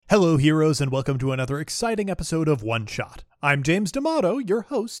Hello, heroes, and welcome to another exciting episode of One Shot. I'm James D'Amato, your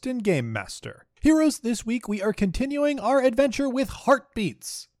host and Game Master. Heroes, this week we are continuing our adventure with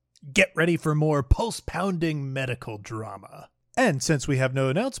Heartbeats. Get ready for more pulse-pounding medical drama. And since we have no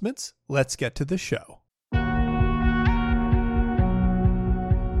announcements, let's get to the show.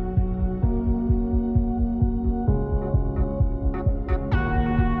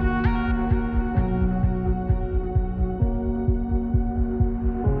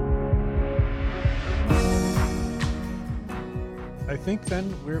 I think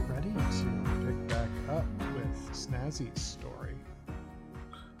then we're ready to pick back up with Snazzy's story.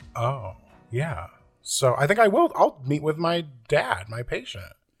 Oh, yeah. So I think I'll meet with my dad, my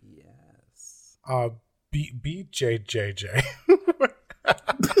patient. Yes. BJJJ.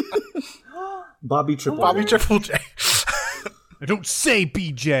 Bobby Triple Bobby Triple J. I don't say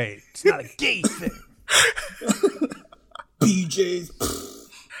BJ. It's not a gay thing. BJ's.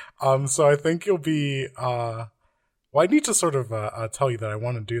 So I think you'll be, well, I need to sort of tell you that I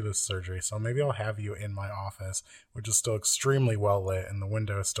want to do this surgery, so maybe I'll have you in my office, which is still extremely well lit, and the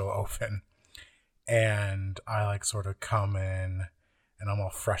window is still open. And I sort of come in, and I'm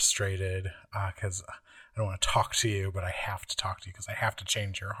all frustrated because I don't want to talk to you, but I have to talk to you because I have to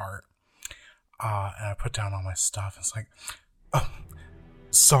change your heart. And I put down all my stuff. It's like, oh,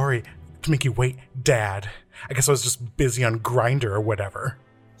 sorry to make you wait, Dad. I guess I was just busy on Grindr or whatever.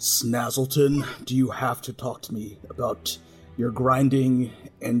 Snazzleton, do you have to talk to me about your grinding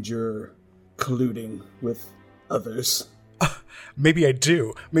and your colluding with others? Maybe I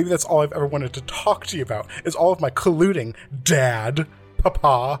do. Maybe that's all I've ever wanted to talk to you about, is all of my colluding, Dad,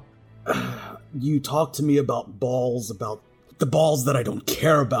 Papa. You talk to me about the balls that I don't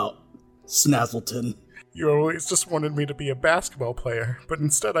care about, Snazzleton. You always just wanted me to be a basketball player, but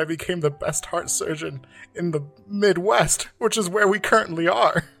instead I became the best heart surgeon in the Midwest, which is where we currently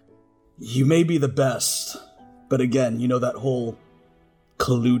are. You may be the best, but again, you know that whole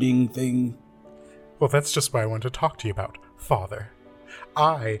colluding thing? Well, that's just what I wanted to talk to you about, Father.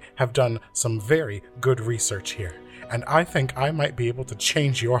 I have done some very good research here, and I think I might be able to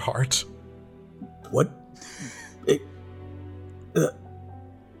change your heart. What?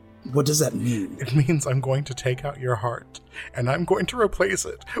 What does that mean? It means I'm going to take out your heart, and I'm going to replace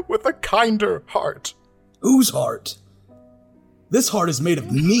it with a kinder heart. Whose heart? This heart is made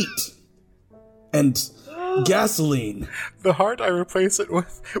of meat and gasoline. The heart I replace it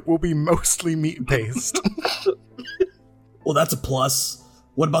with will be mostly meat-based. Well, that's a plus.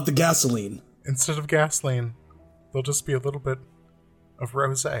 What about the gasoline? Instead of gasoline, there'll just be a little bit of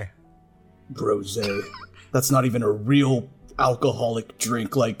rosé. Rosé. That's not even a real alcoholic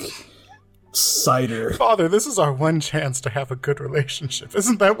drink like cider. Father, this is our one chance to have a good relationship.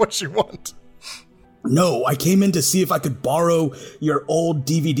 Isn't that what you want? No, I came in to see if I could borrow your old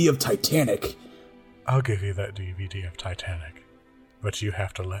DVD of Titanic. I'll give you that DVD of Titanic, but you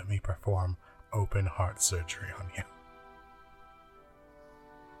have to let me perform open heart surgery on you.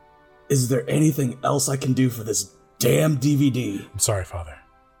 Is there anything else I can do for this damn DVD? I'm sorry, Father.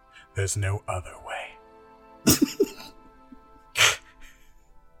 There's no other way.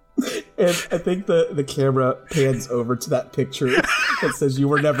 And I think the camera pans over to that picture that says you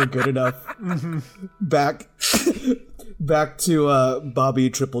were never good enough. Mm-hmm. Back to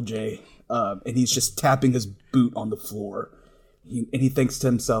Bobby Triple J. And he's just tapping his boot on the floor. And he thinks to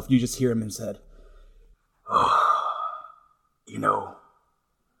himself, you just hear him in his head, oh,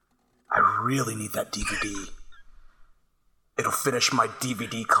 I really need that DVD. It'll finish my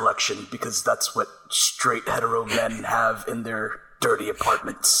DVD collection because that's what straight hetero men have in their dirty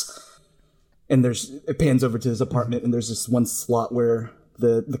apartments. And it pans over to his apartment, and there's this one slot where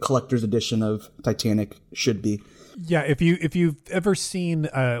the collector's edition of Titanic should be. Yeah, if you've ever seen,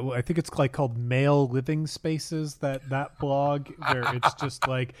 I think it's called Male Living Spaces, that blog, where it's just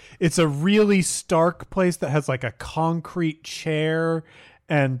it's a really stark place that has a concrete chair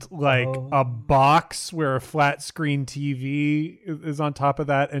and a box where a flat screen TV is on top of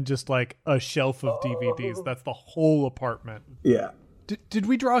that, and just a shelf of DVDs. That's the whole apartment. Yeah. Did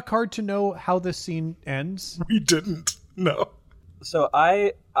we draw a card to know how this scene ends? We didn't. No. So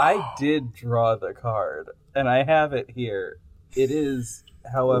I did draw the card, and I have it here. It is,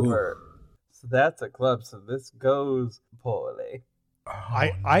 however, so that's a club. So this goes poorly.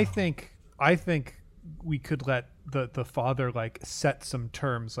 I think we could let the father set some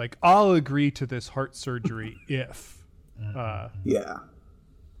terms. I'll agree to this heart surgery if. Yeah.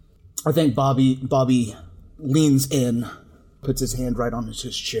 I think Bobby leans in, puts his hand right on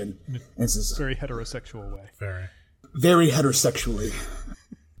his chin, and says, very heterosexual way. Very heterosexually.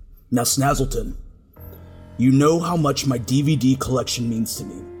 Now, Snazzleton, You know how much my DVD collection means to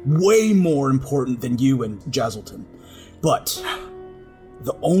me. Way more important than you and Jazzleton. But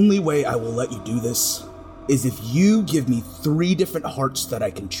the only way I will let you do this is if you give me 3 different hearts that I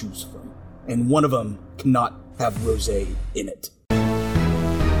can choose from. And one of them cannot have rosé in it.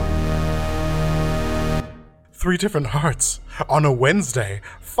 3 different hearts on a Wednesday.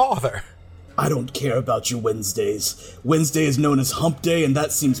 Father. I don't care about your Wednesdays. Wednesday is known as Hump Day, and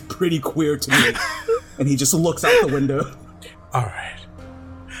that seems pretty queer to me. And he just looks out the window. All right.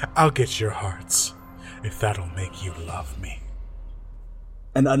 I'll get your hearts, if that'll make you love me.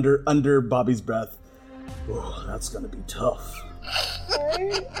 And under Bobby's breath, oh, that's gonna be tough.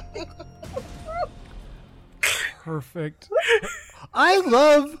 Perfect. I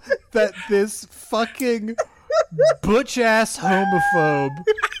love that this fucking butch-ass homophobe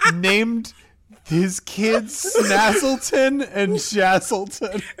named his kids Snazzleton and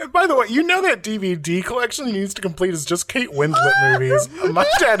Jazzleton. And by the way, you know that DVD collection he needs to complete is just Kate Winslet movies. My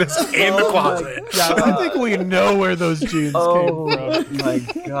dad is in the closet. Yeah, I think we know where those genes came from. My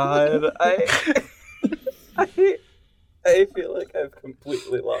God, I feel like I've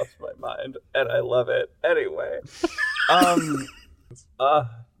completely lost my mind, and I love it anyway.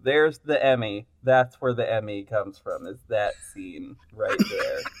 There's the Emmy. That's where the Emmy comes from. Is that scene right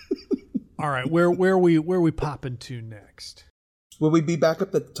there? All right, where we popping to next? Will we be back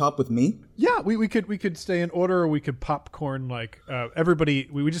up at the top with me? Yeah, we could stay in order, or we could popcorn like everybody.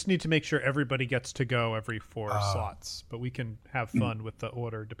 We just need to make sure everybody gets to go every 4 slots, but we can have fun with the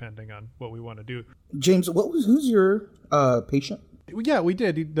order depending on what we want to do. James, who's your patient? Yeah, we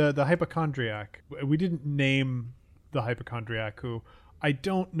did the hypochondriac. We didn't name the hypochondriac, who I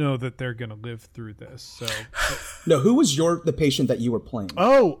don't know that they're gonna live through this. So No, who was the patient that you were playing?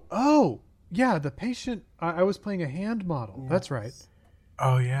 Oh. Yeah, the patient. I was playing a hand model. Yes. That's right.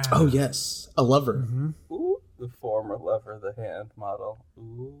 Oh, yeah. Oh, yes. A lover. Mm-hmm. Ooh, the former lover, the hand model.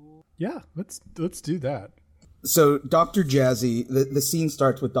 Ooh. Yeah, let's do that. So, Dr. Jazzy, the scene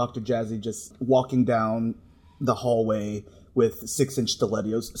starts with Dr. Jazzy just walking down the hallway with 6-inch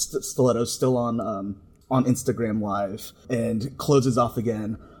stilettos still on Instagram Live, and closes off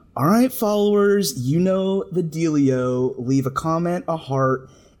again. All right, followers, you know the dealio. Leave a comment, a heart,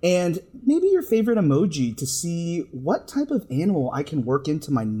 and maybe your favorite emoji to see what type of animal I can work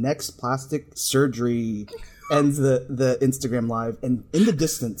into my next plastic surgery. Ends the Instagram Live, and in the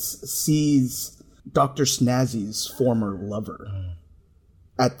distance sees Dr. Snazzy's former lover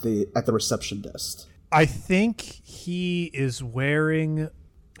at the reception desk. I think he's wearing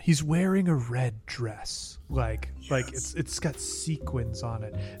a red dress. Like it's got sequins on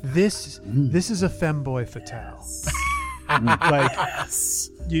it. This is a femboy fatale. Like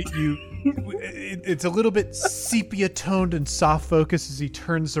it's a little bit sepia toned and soft focus as he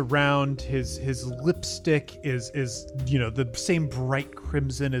turns around. His lipstick is the same bright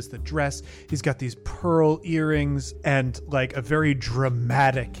crimson as the dress. He's got these pearl earrings and like a very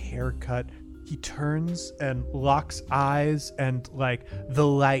dramatic haircut. He turns and locks eyes, and like the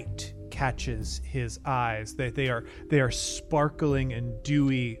light catches his eyes. They are sparkling and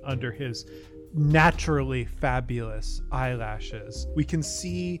dewy under his naturally fabulous eyelashes. We can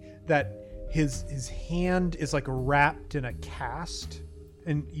see that his hand is like wrapped in a cast,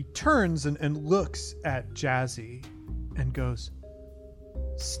 and he turns and looks at Jazzy and goes,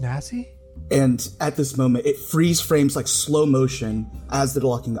 "Snazzy?" And at this moment, it freeze frames like slow motion as they're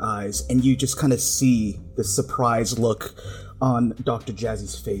locking eyes, and you just kind of see the surprised look on Dr.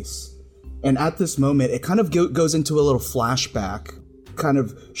 Jazzy's face. And at this moment, it kind of goes into a little flashback, kind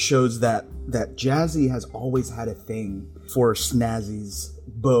of shows that Jazzy has always had a thing for Snazzy's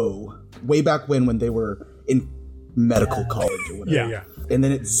beau, way back when they were in medical college or whatever. Yeah. And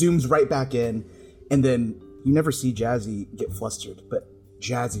then it zooms right back in, and then you never see Jazzy get flustered, but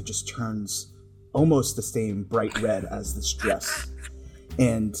Jazzy just turns almost the same bright red as this dress.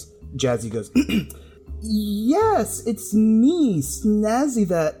 And Jazzy goes, "Yes, it's me, Snazzy,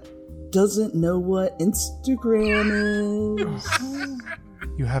 that doesn't know what Instagram is."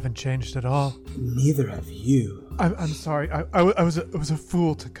 You haven't changed at all. Neither have you. I'm sorry. I was a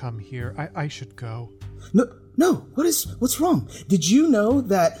fool to come here. I should go. No. What's wrong? Did you know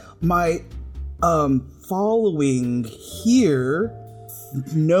that my following here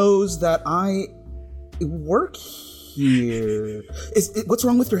knows that I work here? What's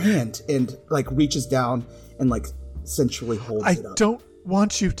wrong with your hand? And like reaches down and like sensually holds it up. I don't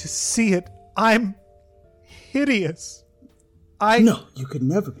want you to see it. I'm hideous. No, you could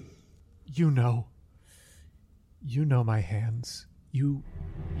never be. You know my hands. You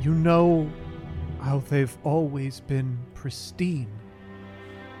know how they've always been pristine.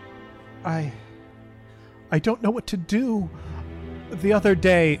 I I don't know what to do. The other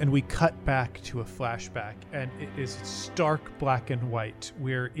day, and we cut back to a flashback, and it is stark black and white.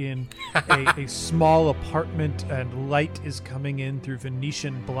 We're in a small apartment, and light is coming in through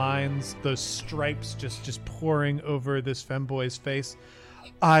Venetian blinds, those stripes just pouring over this femboy's face.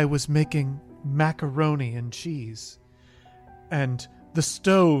 I was making macaroni and cheese, and the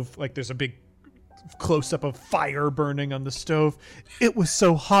stove, like there's a big close-up of fire burning on the stove. It was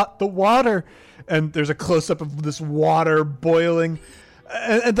so hot, the water, and there's a close-up of this water boiling,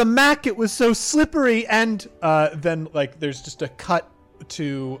 and the mac, it was so slippery, and then like there's just a cut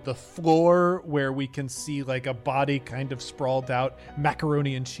to the floor where we can see like a body kind of sprawled out,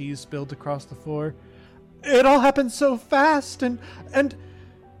 macaroni and cheese spilled across the floor. It all happened so fast, and I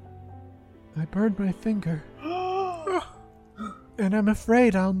burned my finger. And I'm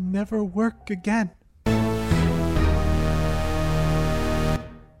afraid I'll never work again.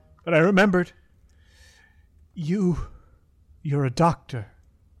 But I remembered, you're a doctor.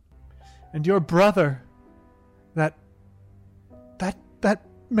 And your brother, that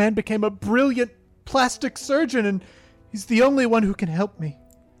man became a brilliant plastic surgeon, and he's the only one who can help me.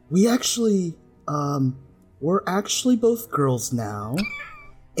 We actually, we're actually both girls now.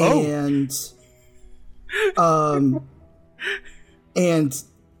 And, and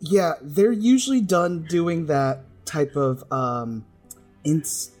yeah, they're usually done doing that type of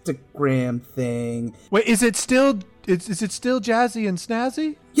Instagram thing. Wait, is it still Jazzy and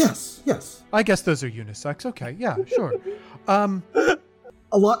Snazzy? Yes. I guess those are unisex. Okay, yeah, sure.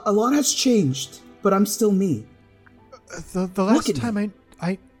 A lot has changed, but I'm still me. The last time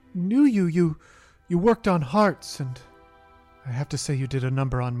I knew you worked on hearts, and I have to say you did a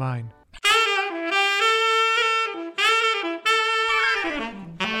number on mine.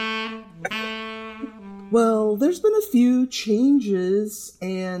 Well, there's been a few changes,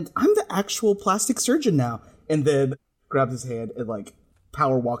 and I'm the actual plastic surgeon now. And then grabs his hand and like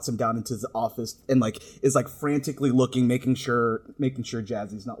power walks him down into his office and like is like frantically looking, making sure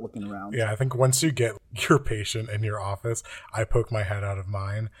Jazzy's not looking around. Yeah, I think once you get your patient in your office, I poke my head out of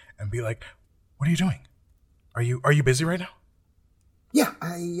mine and be like, "What are you doing? Are you busy right now?" Yeah,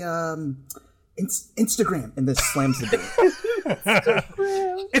 I Instagram, and this slams the door.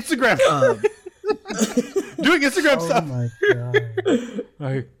 Instagram. Doing Instagram stuff. Oh my god.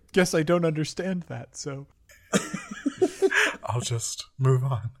 I guess I don't understand that, so I'll just move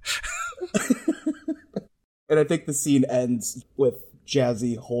on. And I think the scene ends with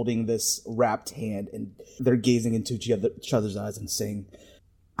Jazzy holding this wrapped hand, and they're gazing into each other's eyes and saying,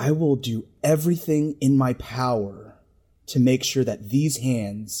 "I will do everything in my power to make sure that these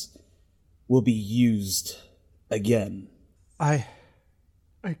hands will be used again." I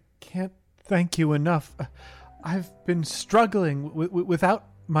can't thank you enough. I've been struggling without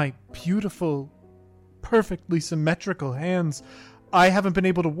my beautiful, perfectly symmetrical hands. I haven't been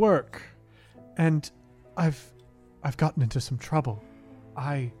able to work, and I've gotten into some trouble.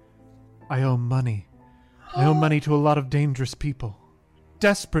 I owe money. I owe money to a lot of dangerous people,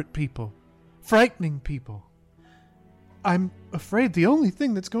 desperate people, frightening people. I'm afraid the only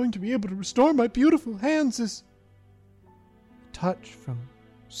thing that's going to be able to restore my beautiful hands is a touch from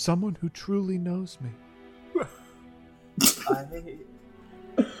someone who truly knows me.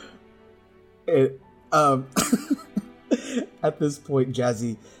 At this point,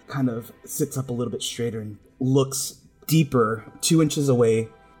 Jazzy kind of sits up a little bit straighter and looks deeper, 2 inches away,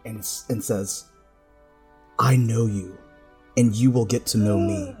 and says, "I know you, and you will get to know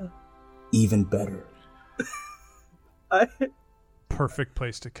me even better." Perfect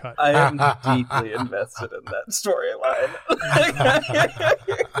place to cut. I am deeply invested in that storyline.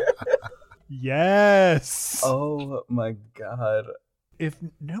 Yes. Oh my god. If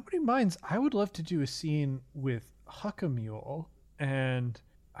nobody minds, I would love to do a scene with Huckamule, and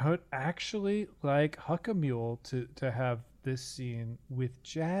I would actually like Huckamule to have this scene with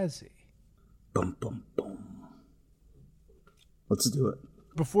Jazzy. Boom, boom, boom. Let's do it.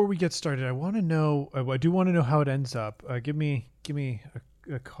 Before we get started, I want to know. I do want to know how it ends up. Give me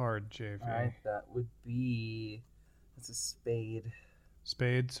a card, JV. Alright, that would be... It's a spade.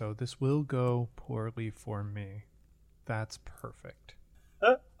 Spade. So this will go poorly for me. That's perfect.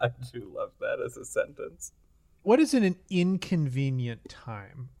 I do love that as a sentence. What is an inconvenient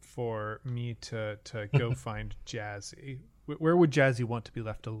time for me to go find Jazzy? Where would Jazzy want to be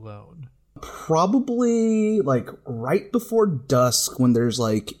left alone? Probably like right before dusk, when there's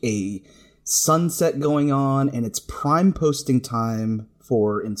like a sunset going on and it's prime posting time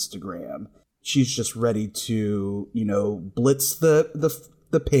for Instagram. She's just ready to, blitz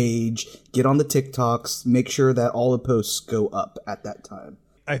the page, get on the TikToks, make sure that all the posts go up at that time.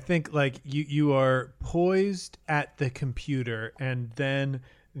 I think like you are poised at the computer, and then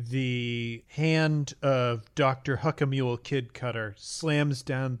the hand of Dr. Huckamule Kid Cutter slams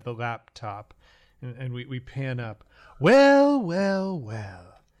down the laptop, and we pan up. Well.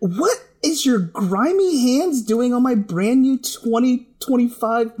 What is your grimy hands doing on my brand new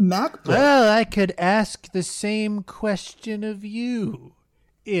 2025 MacBook? Well, I could ask the same question of you.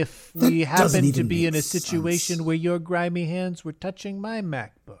 If we happened to be in a situation where your grimy hands were touching my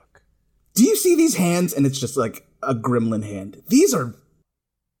MacBook. Do you see these hands? And it's just like a gremlin hand. These are...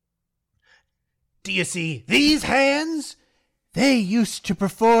 Do you see these hands? They used to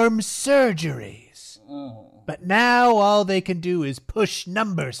perform surgeries. But now all they can do is push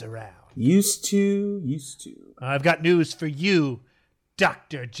numbers around. Used to. I've got news for you,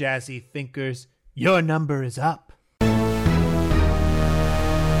 Dr. Jazzy Thinkers. Your number is up.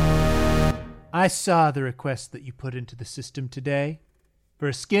 I saw the request that you put into the system today for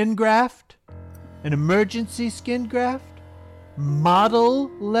a skin graft, an emergency skin graft, model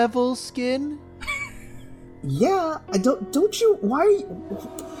level skin. Yeah, don't you, why are you,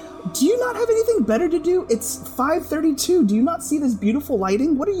 do you not have anything better to do? It's 5:32. Do you not see this beautiful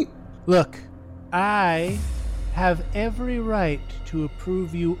lighting? What are you? Look, I have every right to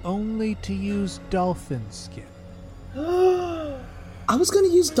approve you only to use dolphin skin. I was going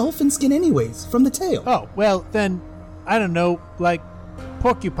to use dolphin skin anyways, from the tail. Oh, well, then, I don't know, like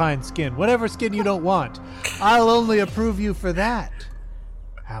porcupine skin, whatever skin you don't want. I'll only approve you for that.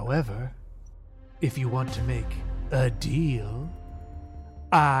 However, if you want to make a deal,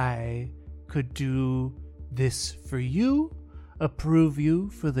 I could do this for you, approve you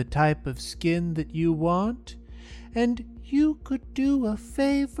for the type of skin that you want, and you could do a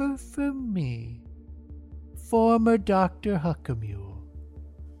favor for me, former Dr. Huckamule.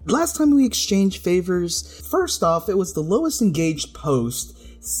 Last time we exchanged favors, first off, it was the lowest engaged post.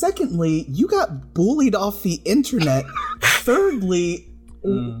 Secondly, you got bullied off the internet. Thirdly...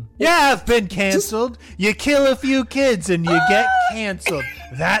 Yeah, I've been canceled. You kill a few kids and you get canceled.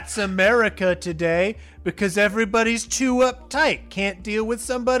 That's America today, because everybody's too uptight. Can't deal with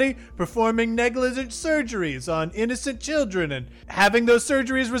somebody performing negligent surgeries on innocent children and having those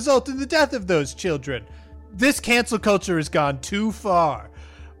surgeries result in the death of those children. This cancel culture has gone too far.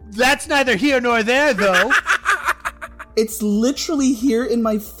 That's neither here nor there, though. It's literally here in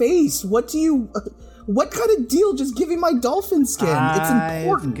my face. What kind of deal just giving my dolphin skin? It's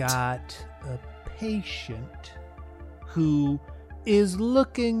important. I've got a patient who is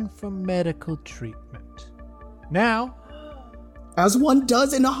looking for medical treatment. Now, as one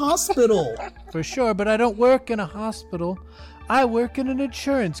does in a hospital. For sure, but I don't work in a hospital. I work in an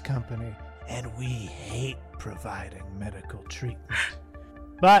insurance company, and we hate providing medical treatment.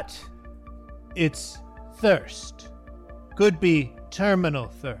 But it's thirst. Could be terminal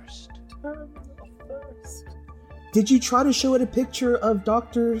thirst. Did you try to show it a picture of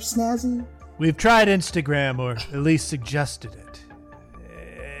Dr. Snazzy? We've tried Instagram, or at least suggested it.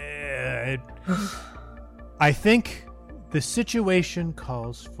 I think the situation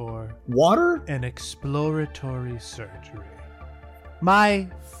calls for... Water? An exploratory surgery. My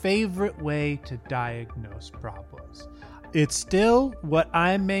favorite way to diagnose problems. It's still what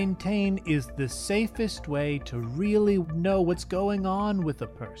I maintain is the safest way to really know what's going on with a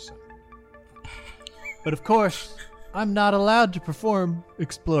person. But of course, I'm not allowed to perform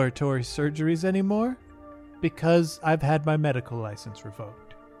exploratory surgeries anymore because I've had my medical license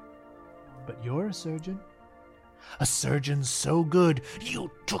revoked. But you're a surgeon. A surgeon so good, you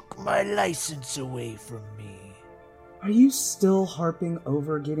took my license away from me. Are you still harping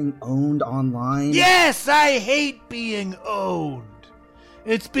over getting owned online? Yes, I hate being owned.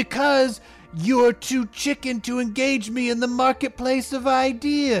 It's because you're too chicken to engage me in the marketplace of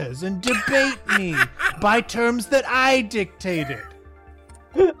ideas and debate me by terms that I dictated.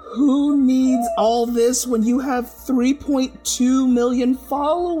 Who needs all this when you have 3.2 million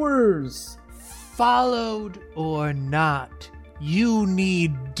followers? Followed or not, you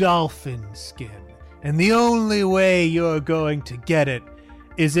need dolphin skin. And the only way you're going to get it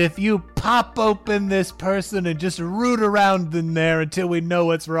is if you pop open this person and just root around in there until we know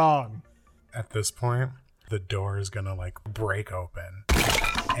what's wrong. At this point, the door is gonna break open,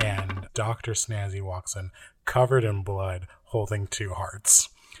 and Dr. Snazzy walks in, covered in blood, holding 2 hearts.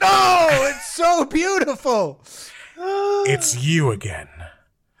 Oh, it's so beautiful! It's you again.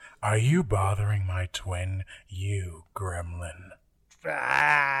 Are you bothering my twin, you gremlin?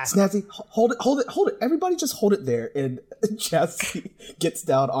 Snazzy, hold it. Everybody just hold it there. And Jazzy gets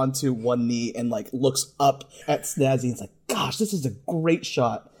down onto one knee and looks up at Snazzy and is like, gosh, this is a great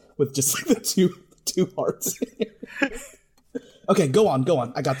shot with just the two hearts. Okay, go on.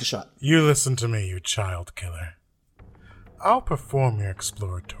 I got the shot. You listen to me, you child killer. I'll perform your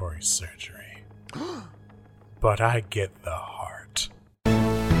exploratory surgery. But I get the heart. Oh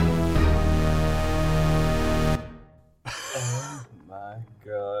my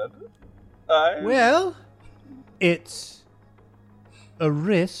god. Well, it's a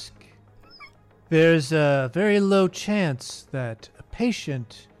risk. There's a very low chance that a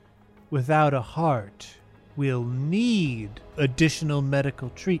patient without a heart will need additional medical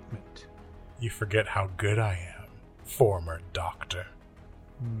treatment. You forget how good I am, former doctor.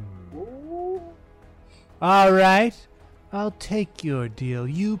 All right, I'll take your deal.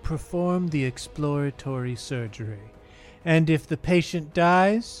 You perform the exploratory surgery. And if the patient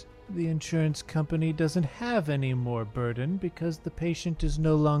dies, the insurance company doesn't have any more burden because the patient is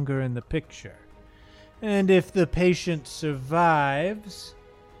no longer in the picture. And if the patient survives,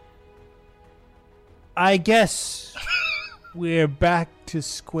 I guess we're back to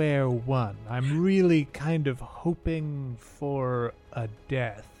square one. I'm really kind of hoping for a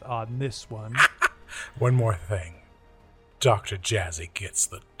death on this one. One more thing. Dr. Jazzy gets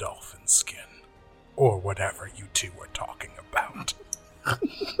the dolphin skin. Or whatever you two were talking about.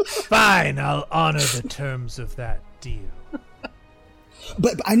 Fine, I'll honor the terms of that deal.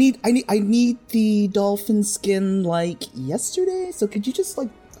 But I need the dolphin skin like yesterday. So could you just I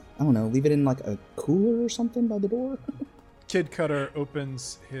don't know, leave it in like a cooler or something by the door? Kid Cutter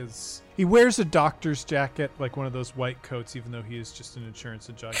opens his... He wears a doctor's jacket, like one of those white coats, even though he is just an insurance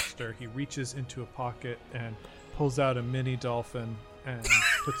adjuster. He reaches into a pocket and pulls out a mini dolphin and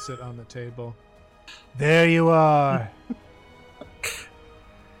puts it on the table. There you are.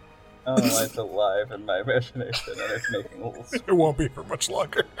 Oh, it's alive in my imagination, and it's making little... It won't be for much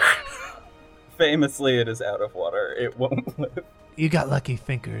longer. Famously, it is out of water. It won't live. You got lucky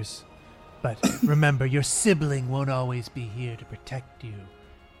fingers. But remember, your sibling won't always be here to protect you.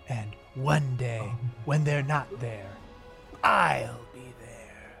 And one day, when they're not there, I'll be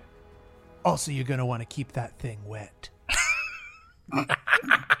there. Also, you're going to want to keep that thing wet. And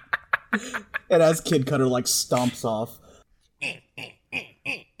as Kid Cutter stomps off,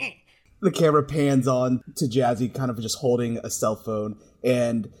 the camera pans on to Jazzy kind of just holding a cell phone,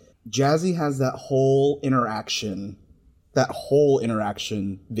 and Jazzy has that whole interaction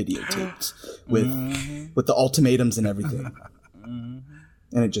videotaped with the ultimatums and everything. And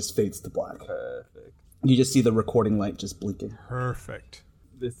it just fades to black. Perfect. You just see the recording light just blinking. Perfect.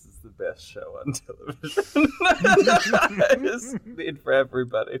 This is the best show on television. I just need for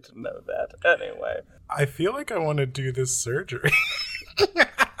everybody to know that. Anyway. I feel like I want to do this surgery.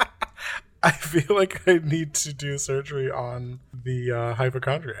 I feel like I need to do surgery on the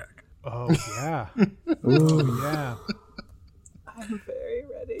hypochondriac. Oh, yeah. Oh, yeah. I'm very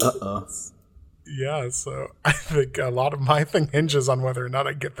ready. Uh-oh. Yeah, so I think a lot of my thing hinges on whether or not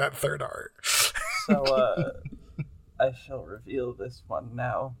I get that third heart. So, I shall reveal this one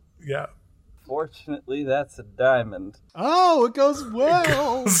now. Yeah. Fortunately, that's a diamond. Oh, it goes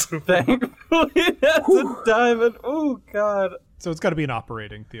well. Thankfully, that's a diamond. Oh, God. So it's got to be an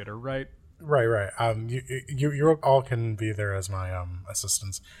operating theater, right? Right. You all can be there as my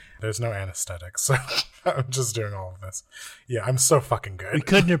assistants. There's no anesthetic, so I'm just doing all of this. Yeah, I'm so fucking good. We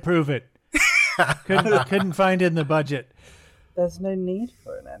couldn't approve it. couldn't find it in the budget. There's no need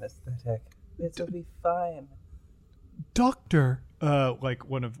for an anesthetic. This will be fine. Doctor, like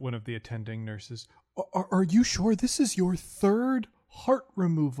one of the attending nurses, are you sure this is your third heart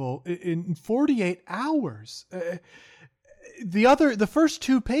removal in 48 hours? The first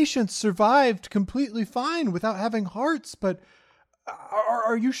two patients survived completely fine without having hearts, but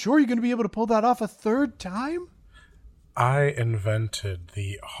are you sure you're going to be able to pull that off a third time? I invented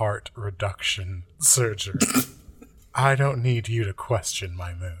the heart reduction surgery. I don't need you to question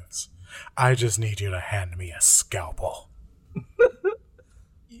my moves. I just need you to hand me a scalpel.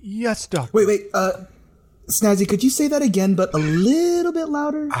 Yes, doctor. Wait, Snazzy, could you say that again, but a little bit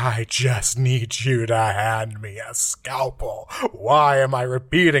louder? I just need you to hand me a scalpel. Why am I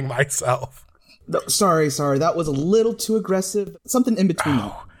repeating myself? No, sorry, that was a little too aggressive. Something in between.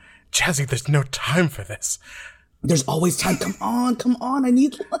 Oh, Jazzy, there's no time for this. There's always time. Come on. I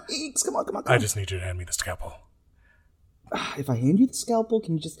need likes. Come on. I just need you to hand me the scalpel. If I hand you the scalpel,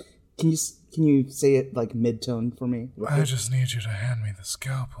 can you say it like mid-tone for me? I just need you to hand me the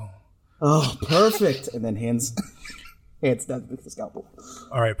scalpel. Oh, perfect. And then hands down the scalpel.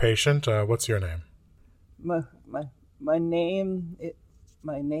 All right, patient, what's your name? My name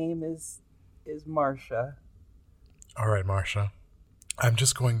is Marsha. All right, Marsha. I'm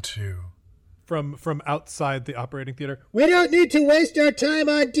just going to... From outside the operating theater. We don't need to waste our time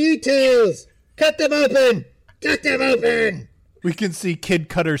on details. Cut them open. We can see Kid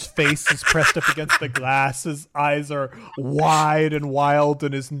Cutter's face is pressed up against the glass. His eyes are wide and wild,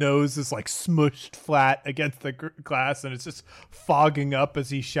 and his nose is like smushed flat against the glass, and it's just fogging up as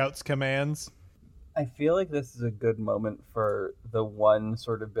he shouts commands. I feel like this is a good moment for the one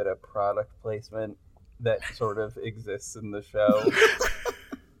sort of bit of product placement that sort of exists in the show.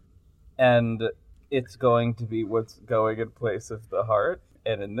 And it's going to be what's going in place of the heart.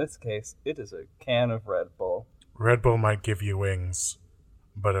 And in this case, it is a can of Red Bull. Red Bull might give you wings,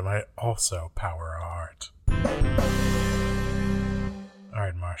 but it might also power a heart. All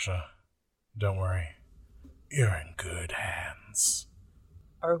right, Marcia, don't worry. You're in good hands.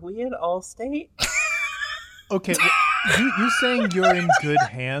 Are we at Allstate? Okay, you saying you're in good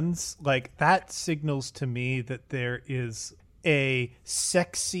hands, like, that signals to me that there is a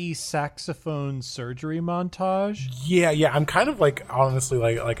sexy saxophone surgery montage. Yeah, I'm kind of like,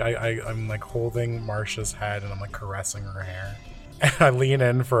 honestly, I'm like holding Marcia's head and I'm like caressing her hair. And I lean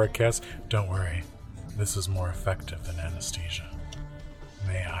in for a kiss. Don't worry, this is more effective than anesthesia.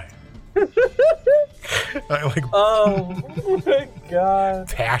 May I? I like Oh my god.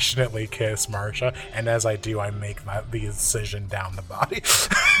 passionately kiss Marcia, and as I do, I make the incision down the body.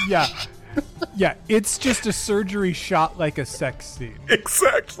 Yeah, it's just a surgery shot like a sex scene.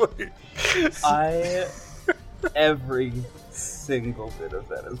 Exactly. Every single bit of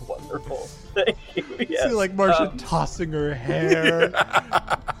that is wonderful. Thank you. Yes. See, like Marcia tossing her hair.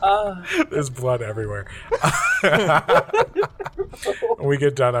 There's blood everywhere. When we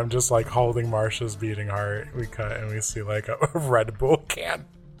get done, I'm just like holding Marcia's beating heart. We cut and we see like a Red Bull can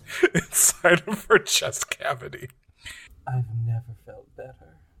inside of her chest cavity. I've never felt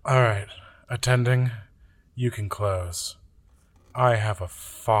better. All right, attending, you can close. I have a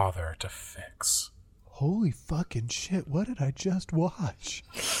father to fix. Holy fucking shit, what did I just watch?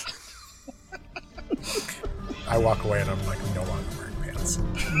 I walk away and I'm like no longer wearing pants.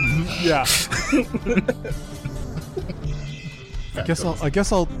 Yeah. I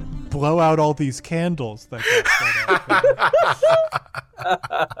guess I'll blow out all these candles that got set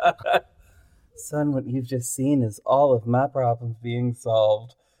up. Son, what you've just seen is all of my problems being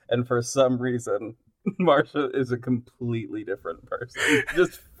solved. And for some reason, Marcia is a completely different person.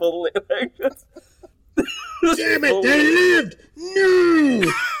 Just fully like just Damn it, they lived! No!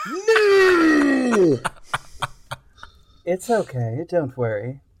 It's okay, don't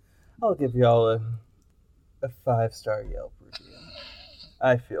worry. I'll give y'all a 5-star Yelp review.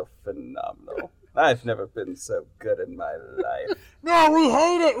 I feel phenomenal. I've never been so good in my life. No, we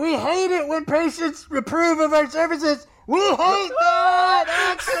hate it! We hate it when patients approve of our services! We hate that,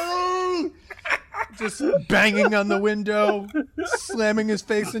 actually! Just banging on the window, slamming his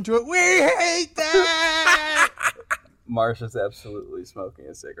face into it. We hate that! Marcia's absolutely smoking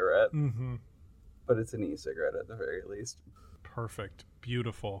a cigarette. Mm-hmm. But it's an e-cigarette at the very least. Perfect.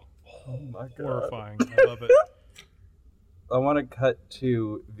 Beautiful. Oh my god. Horrifying. I love it. I want to cut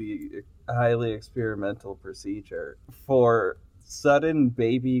to the highly experimental procedure for sudden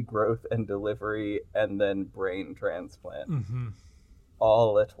baby growth and delivery and then brain transplant. Mm-hmm.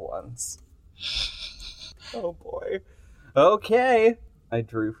 All at once. Oh boy. Okay. I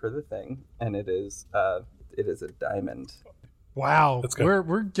drew for the thing, and it is a diamond. Wow. That's good.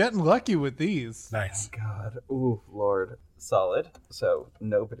 We're getting lucky with these. Nice. God. Ooh, Lord. Solid. So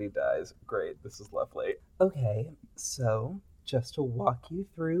nobody dies. Great. This is lovely. Okay, so just to walk you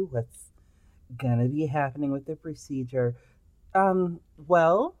through what's gonna be happening with the procedure.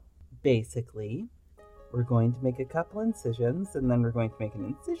 Well, basically, we're going to make a couple incisions, and then we're going to make an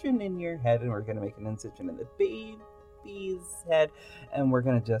incision in your head, and we're going to make an incision in the baby's head, and we're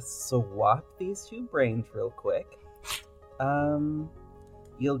going to just swap these two brains real quick.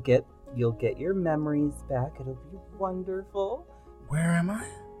 You'll get your memories back. It'll be wonderful. Where am I?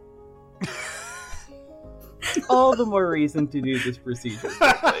 All the more reason to do this procedure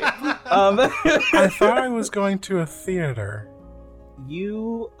quickly. I thought I was going to a theater.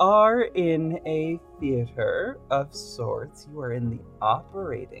 You are in a theater of sorts. You are in the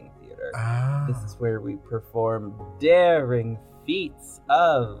operating theater. Ah. This is where we perform daring feats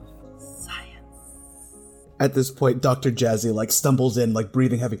of science. At this point, Dr. Jazzy, like, stumbles in, like,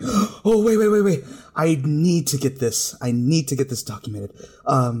 breathing heavy. Oh, wait. I need to get this documented.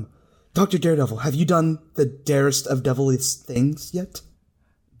 Dr. Daredevil, have you done the darest of devilish things yet?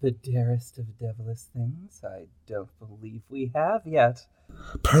 The darest of devilish things? I don't believe we have yet.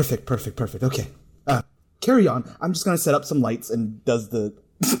 Perfect. Okay. Carry on. I'm just gonna set up some lights and does the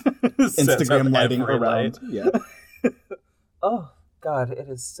Instagram lighting around. Yeah. Oh, God, it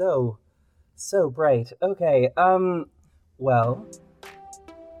is so bright. Okay, well,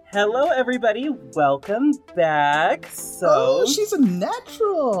 Hello, everybody. Welcome back. Oh, she's a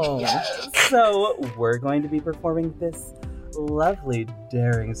natural. So we're going to be performing this lovely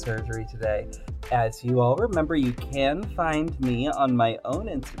daring surgery today. As you all remember, you can find me on my own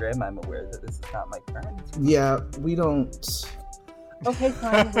Instagram. I'm aware that this is not my current Instagram. Yeah, we don't. Okay,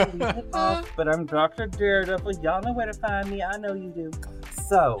 fine, we'll leave it off. But I'm Dr. Daredevil. Y'all know where to find me. I know you do.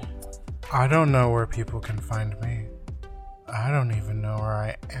 So, I don't know where people can find me. I don't even know where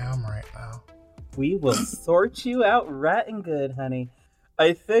I am right now. we will sort you out right and good, honey.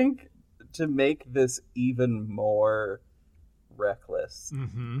 I think to make this even more reckless,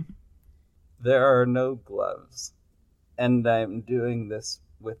 there are no gloves. And I'm doing this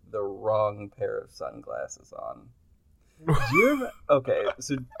with the wrong pair of sunglasses on. Okay,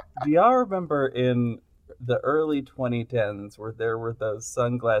 so do y'all remember in the early 2010s where there were those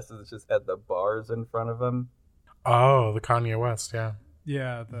sunglasses that just had the bars in front of them? Oh, the Kanye West, yeah.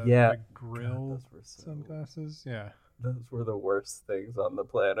 Yeah, the grill God, those were sunglasses. Yeah. Those were the worst things on the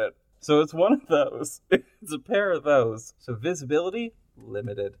planet. So it's one of those. It's a pair of those. So visibility,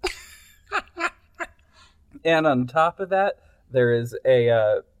 limited. And on top of that, there is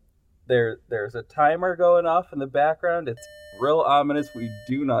a there's a timer going off in the background. It's real ominous. We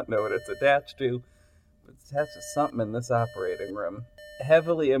do not know what it's attached to. But it's attached to something in this operating room.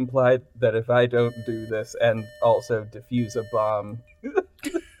 Heavily implied that if I don't do this and also defuse a bomb,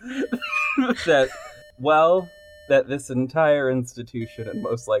 that this entire institution and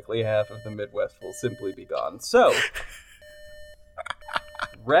most likely half of the Midwest will simply be gone. So,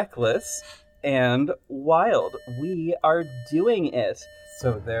 reckless and wild. We are doing it.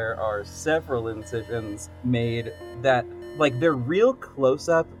 So there are several incisions made that, like, they're real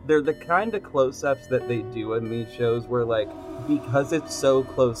close-up. They're the kind of close-ups that they do in these shows where, like, because it's so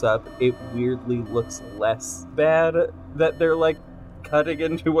close up, it weirdly looks less bad that they're, like, cutting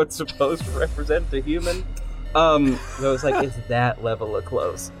into what's supposed to represent a human. So it's like, it's that level of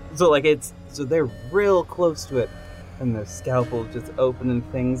close. So, like, so they're real close to it. And the scalpel just opening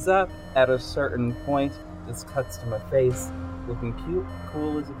things up at a certain point, just cuts to my face, looking cute,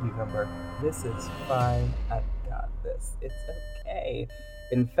 cool as a cucumber. This is fine. I've got this. It's okay.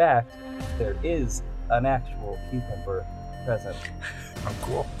 In fact, there is an actual cucumber present. Oh,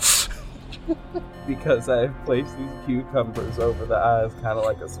 cool. Because I've placed these cucumbers over the eyes, kind of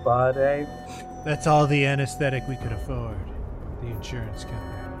like a spa day. That's all the anesthetic we could afford. The insurance company.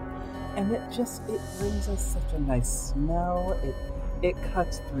 And it brings us such a nice smell. It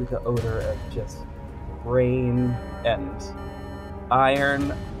cuts through the odor of just brain and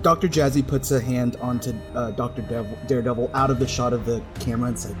iron. Dr. Jazzy puts a hand onto Dr. Daredevil out of the shot of the camera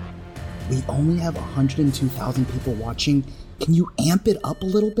and said, "We only have 102,000 people watching. Can you amp it up a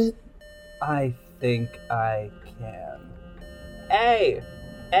little bit?" I think I can. Hey!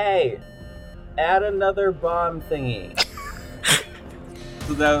 Add another bomb thingy.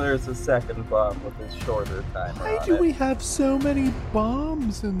 So now there's a second bomb with a shorter timer. Why do we have so many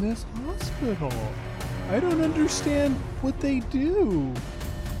bombs in this hospital? I don't understand what they do.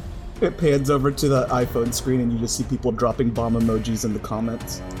 It pans over to the iPhone screen and you just see people dropping bomb emojis in the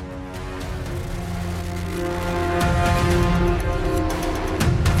comments.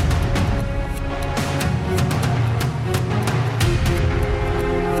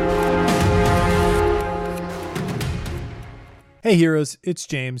 Hey heroes, it's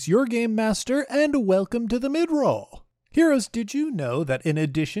James, your game master, and welcome to the mid-roll. Heroes, did you know that in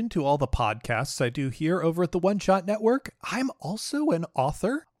addition to all the podcasts I do here over at the One Shot Network, I'm also an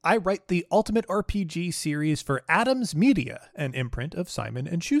author? I write the Ultimate RPG series for Adams Media, an imprint of Simon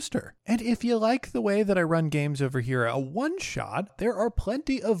 & Schuster. And if you like the way that I run games over here at One Shot, there are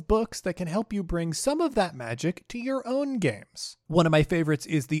plenty of books that can help you bring some of that magic to your own games. One of my favorites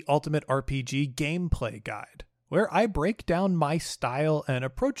is the Ultimate RPG Gameplay Guide, where I break down my style and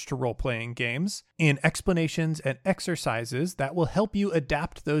approach to role-playing games in explanations and exercises that will help you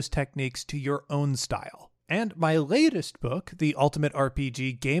adapt those techniques to your own style. And my latest book, The Ultimate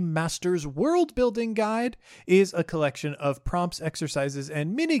RPG Game Master's World Building Guide, is a collection of prompts, exercises,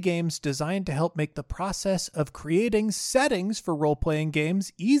 and mini-games designed to help make the process of creating settings for role-playing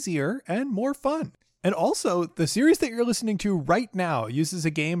games easier and more fun. And also, the series that you're listening to right now uses a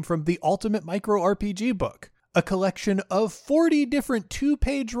game from the Ultimate Micro RPG book, a collection of 40 different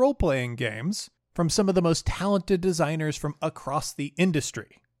 2-page role-playing games from some of the most talented designers from across the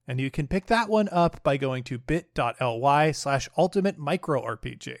industry. And you can pick that one up by going to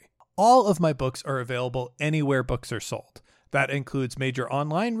bit.ly/ultimatemicroRPG. All of my books are available anywhere books are sold. That includes major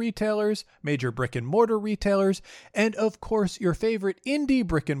online retailers, major brick and mortar retailers, and of course your favorite indie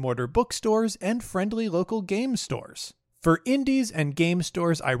brick and mortar bookstores and friendly local game stores. For indies and game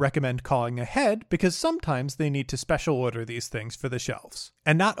stores, I recommend calling ahead because sometimes they need to special order these things for the shelves.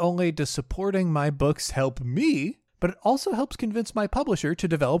 And not only does supporting my books help me, but it also helps convince my publisher to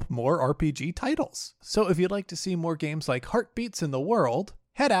develop more RPG titles. So if you'd like to see more games like Heartbeats in the world,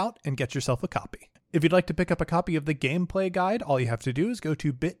 head out and get yourself a copy. If you'd like to pick up a copy of the gameplay guide, all you have to do is go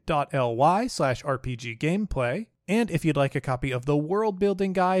to bit.ly/rpggameplay. And if you'd like a copy of the world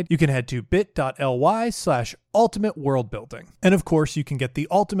building guide, you can head to bit.ly/ultimate world building. And of course, you can get the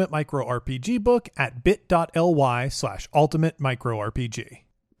Ultimate Micro RPG book at bit.ly/ultimate micro RPG.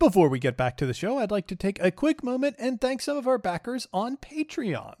 Before we get back to the show, I'd like to take a quick moment and thank some of our backers on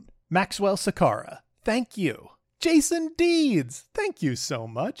Patreon. Maxwell Sakara, thank you. Jason Deeds, thank you so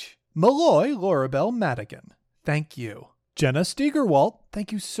much. Malloy Laurabelle Madigan, thank you. Jenna Steigerwalt,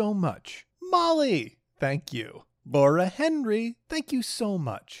 thank you so much. Molly, thank you. Laura Henry, thank you so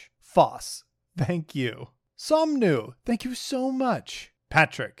much. Foss, thank you. Somnu, thank you so much.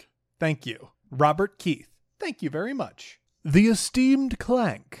 Patrick, thank you. Robert Keith, thank you very much. The Esteemed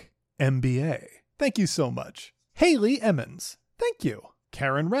Clank, MBA, thank you so much. Haley Emmons, thank you.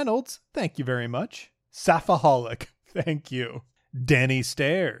 Karen Reynolds, thank you very much. Safaholic, thank you. Danny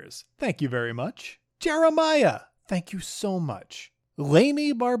Stairs, thank you very much. Jeremiah, thank you so much.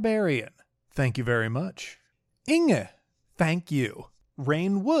 Laney Barbarian, thank you very much. Inge, thank you.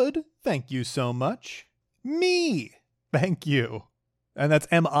 Rain Wood, thank you so much. Me, thank you. And that's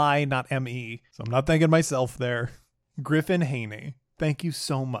M-I, not M-E, so I'm not thanking myself there. Griffin Haney, thank you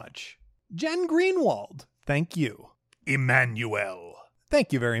so much. Jen Greenwald, thank you. Emmanuel,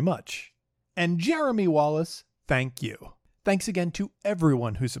 thank you very much. And Jeremy Wallace, thank you. Thanks again to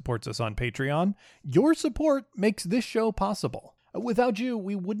everyone who supports us on Patreon. Your support makes this show possible. Without you,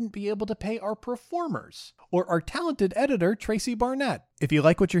 we wouldn't be able to pay our performers or our talented editor, Tracy Barnett. If you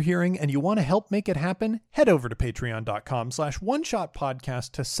like what you're hearing and you want to help make it happen, head over to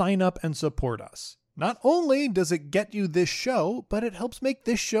patreon.com/oneshotpodcast to sign up and support us. Not only does it get you this show, but it helps make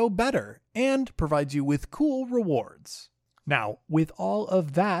this show better and provides you with cool rewards. Now, with all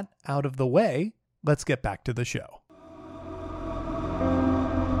of that out of the way, let's get back to the show.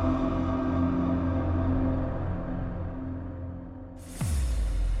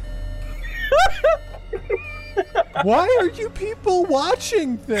 Why are you people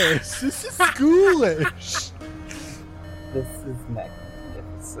watching this? This is ghoulish. This is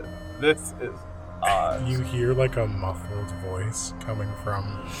magnificent. This is odd. You hear like a muffled voice coming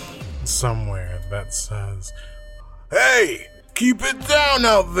from somewhere that says, "Hey, keep it down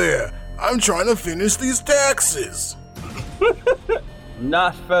out there. I'm trying to finish these taxes."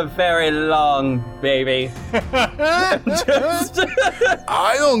 Not for very long, baby.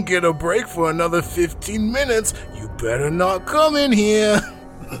 I don't get a break for another 15 minutes. You better not come in here.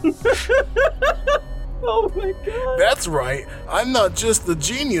 Oh my god. That's right. I'm not just a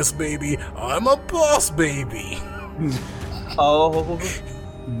genius baby. I'm a boss baby. Oh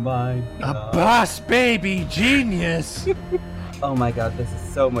my god. A boss baby genius. Oh my god, this is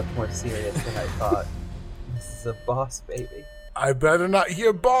so much more serious than I thought. This is a boss baby. I better not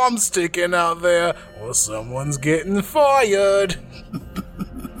hear bombs ticking out there, or someone's getting fired.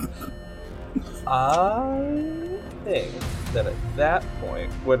 I think that at that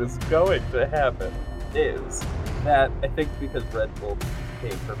point, what is going to happen is that I think because Red Bull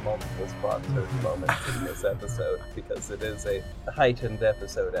paid for multiple sponsored moments in this episode, because it is a heightened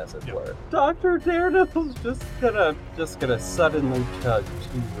episode, as it were. Dr. Daredevil's just gonna suddenly chug 2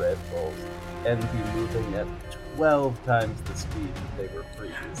 Red Bulls and be moving at 12 times the speed that they were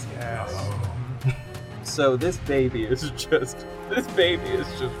previously. Yes. So this baby is just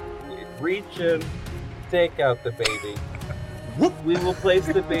reach in, take out the baby. We will place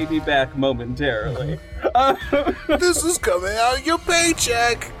the baby back momentarily. This is coming out of your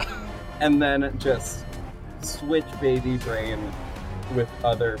paycheck. And then just switch baby brain with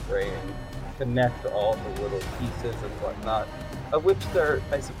other brain, connect all the little pieces and whatnot, of which there,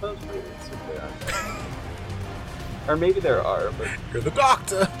 I suppose, realistically aren't. Or maybe there are, but You're the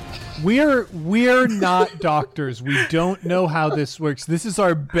doctor. We're not doctors. We don't know how this works. This is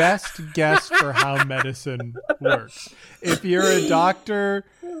our best guess for how medicine works. If you're a doctor,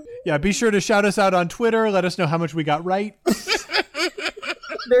 be sure to shout us out on Twitter. Let us know how much we got right.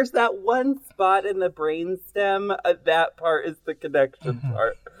 there's that one spot in the brainstem. That part is the connection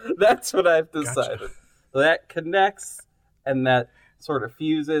part. That's what I've decided. Gotcha. That connects and that sort of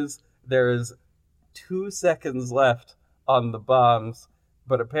fuses. There is 2 seconds left on the bombs,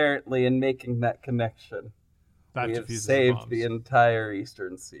 but apparently in making that connection, we have saved the entire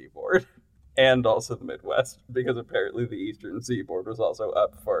eastern seaboard and also the Midwest, because apparently the eastern seaboard was also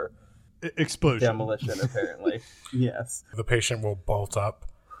up for Explosion. demolition, apparently. Yes. The patient will bolt up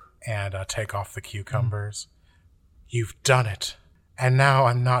and take off the cucumbers. You've done it. And now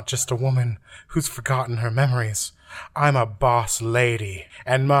I'm not just a woman who's forgotten her memories. I'm a boss lady,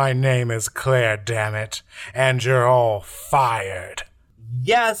 and my name is Claire, damn it. And you're all fired.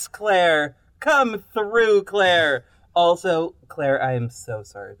 Yes, Claire! Come through, Claire! Also, Claire, I am so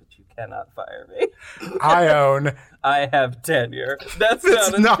sorry, but you cannot fire me. I have tenure. That's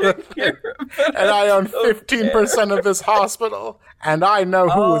It's not a not a tenure. and I own 15% of this hospital. And I know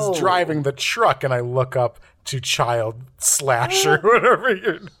who Oh. was driving the truck. And I look up to Child Slasher, whatever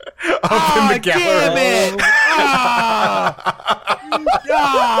you're up in the gallery. Damn it!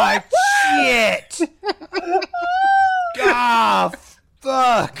 Ah, shit! Ah,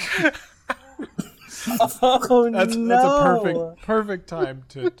 fuck! Oh, That's a perfect time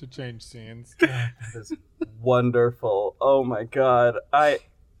to change scenes. That is wonderful. Oh my god.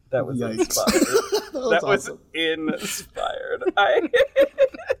 That was Yikes. inspired. That was awesome. inspired.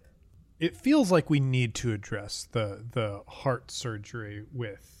 It feels like we need to address the heart surgery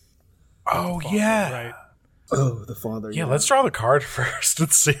with. Oh, Father, yeah. right. Oh, the father. Yeah, let's draw the card first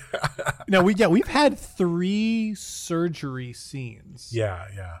and see. No, we've had 3 surgery scenes. Yeah.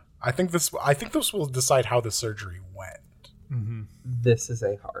 I think this will decide how the surgery went. This is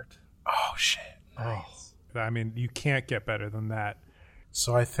a heart. Oh, shit. Oh, I mean, you can't get better than that.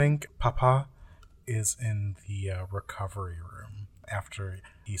 So I think Papa is in the recovery room after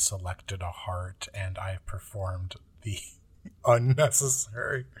he selected a heart and I performed the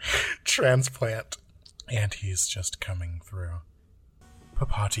unnecessary transplant. And he's just coming through.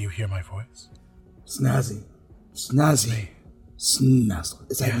 Papa, do you hear my voice? Snazzy. Snazzle.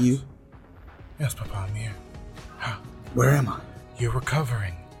 Is that Yes. you? Yes, Papa, I'm here. Where am I? You're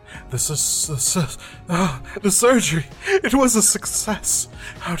recovering. The surgery. It was a success.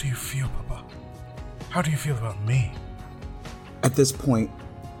 How do you feel, Papa? How do you feel about me? At this point,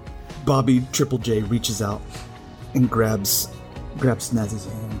 Bobby Triple J reaches out and grabs Snazzy's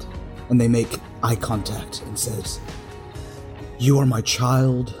hand, and they make eye contact and says, "You are my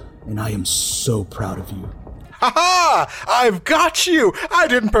child, and I am so proud of you." Ha-ha! I've got you! I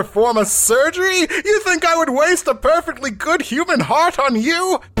didn't perform a surgery? You think I would waste a perfectly good human heart on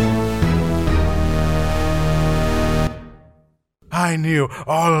you? I knew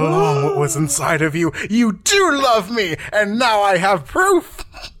all along what was inside of you. You do love me, and now I have proof.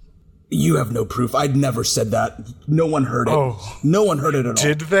 You have no proof. I'd never said that. No one heard it. Oh. No one heard it at all.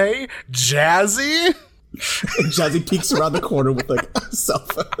 Did they? Jazzy? And Jazzy peeks around the corner with like a cell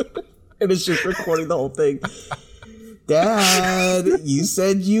phone. And it's just recording the whole thing. Dad, you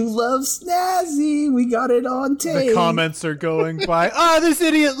said you love Snazzy. We got it on tape. The comments are going by, this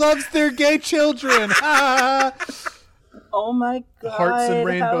idiot loves their gay children. Ah. Oh my god. Hearts and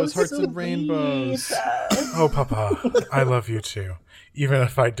rainbows, how hearts and rainbows. sweet. Oh, Papa, I love you too. Even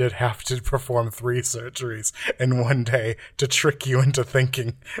if I did have to perform 3 surgeries in one day to trick you into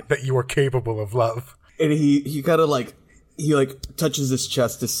thinking that you were capable of love. And he kind of like, he like touches his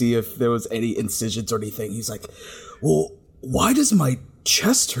chest to see if there was any incisions or anything. He's like, well, why does my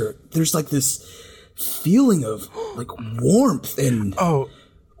chest hurt? There's like this feeling of like warmth and Oh,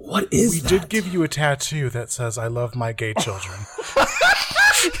 what is we that? did give you a tattoo that says, I love my gay children.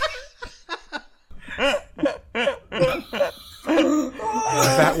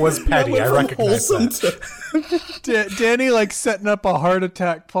 That was petty. I recognize Wholesome that. to- Danny like setting up a heart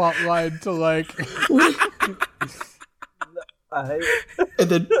attack plot line to like and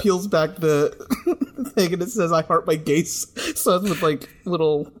then peels back the thing and it says, I heart my gay sons with like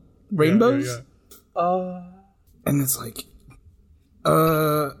little rainbows. Yeah. And it's like,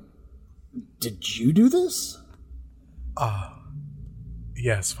 did you do this?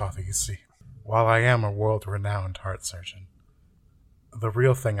 Yes, Father, you see, while I am a world-renowned heart surgeon, the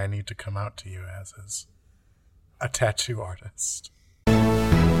real thing I need to come out to you as is a tattoo artist.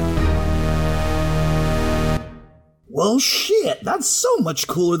 Well, shit, that's so much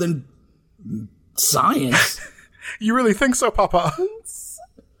cooler than science. You really think so, Papa?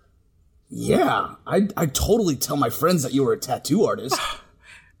 Yeah, I'd totally tell my friends that you were a tattoo artist.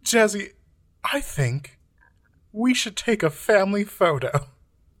 Jazzy, I think we should take a family photo.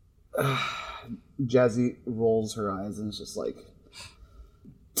 Jazzy rolls her eyes and is just like,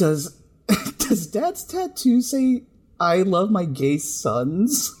 does Dad's tattoo say, I love my gay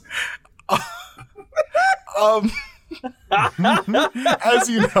sons? As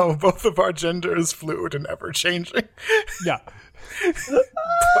you know, both of our gender is fluid and ever-changing. yeah.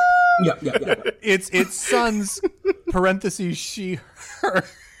 Yeah. It's sons parentheses she her.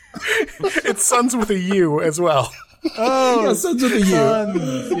 It's sons with a U as well. Oh, Yeah, suns with a U.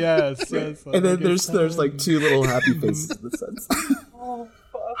 suns. Yes. And then there's like two little happy faces in the suns.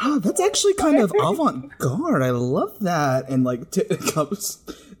 Oh, that's actually kind of avant-garde. I love that. And like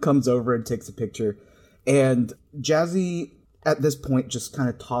comes over and takes a picture. And Jazzy at this point just kind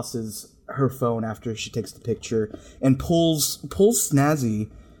of tosses her phone after she takes the picture and pulls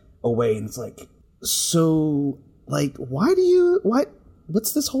Snazzy away, and it's like, so like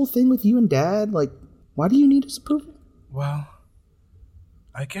what's this whole thing with you and Dad? Like, why do you need his approval? Well,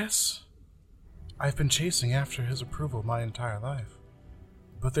 I guess I've been chasing after his approval my entire life.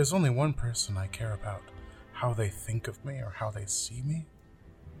 But there's only one person I care about how they think of me or how they see me.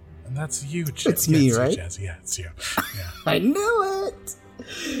 And that's you, Jazzy. It's me, right? Jazzy. Yeah, it's you. Yeah. I knew it!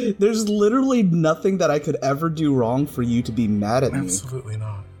 There's literally nothing that I could ever do wrong for you to be mad at me. Absolutely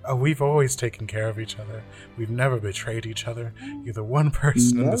not. We've always taken care of each other. We've never betrayed each other. You're the one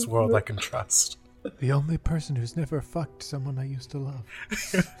person in this world I can trust. The only person who's never fucked someone I used to love.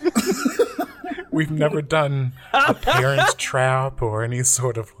 We've never done a parent trap or any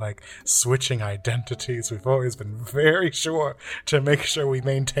sort of like switching identities. We've always been very sure to make sure we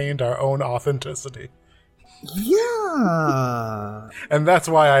maintained our own authenticity. Yeah. And that's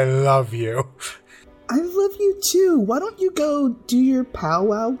why I love you. I love you too. Why don't you go do your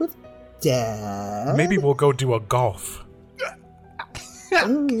powwow with Dad? Maybe we'll go do a golf.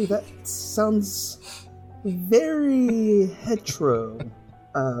 Oh, that sounds very hetero.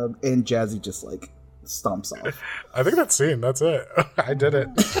 And Jazzy just like stomps off. I think that's scene. That's it. I did it.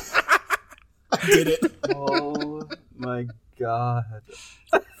 I did it. Oh my god.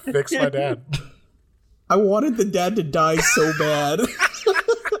 Fix my dad. I wanted the dad to die so bad.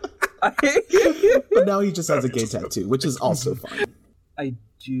 But now he just has a gay tattoo, which is also fine. I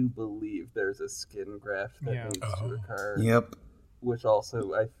do believe there's a skin graft that Yeah. needs to occur. Yep. Which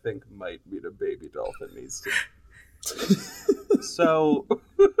also I think might mean a baby dolphin needs to. So,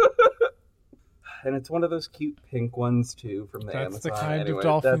 and it's one of those cute pink ones too from the That's Amazon. the kind Anyway, of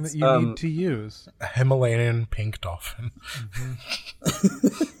dolphin that's, that you need to use. A Himalayan pink dolphin.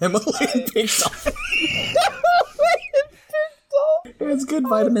 Himalayan pink dolphin. It has good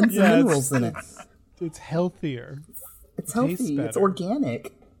vitamins and minerals in it. It's healthier. It's tastes healthy. It's better.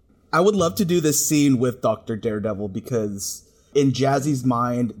 organic. I would love to do this scene with Dr. Daredevil because in Jazzy's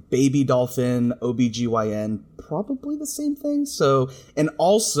mind, baby dolphin, OBGYN, probably the same thing. So, and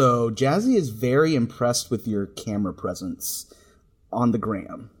also, Jazzy is very impressed with your camera presence on the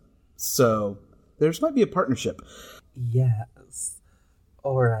gram. So, there's might be a partnership. Yes.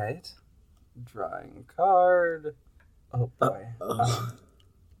 All right. Drawing card. Oh boy.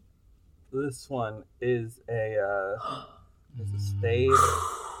 This one is a spade.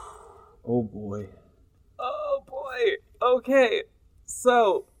 Oh boy. Oh boy. Okay.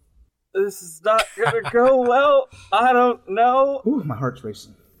 So this is not gonna go well. I don't know. Ooh, my heart's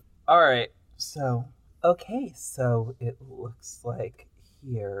racing. All right. So so it looks like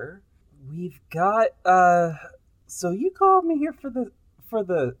here we've got so you called me here for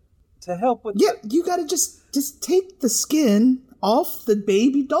the to help with Yeah, you gotta just take the skin off the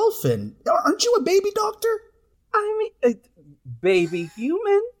baby dolphin. Aren't you a baby doctor? I mean baby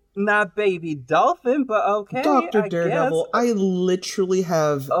human, not baby dolphin, but okay. Dr. I Daredevil, guess. I literally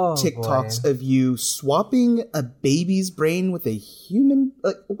have Oh, TikToks boy. of you swapping a baby's brain with a human.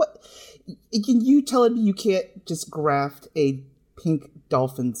 Like, what? Can you telling me you can't just graft a pink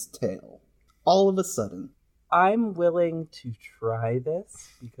dolphin's tail? All of a sudden. I'm willing to try this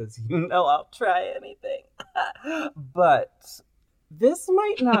because you know I'll try anything. But this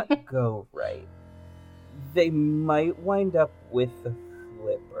might not go right. They might wind up with a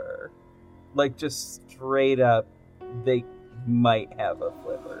flipper. Like, just straight up, they might have a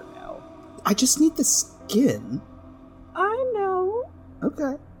flipper now. I just need the skin. I know.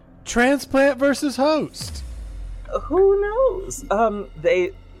 Okay. Transplant versus host. Who knows?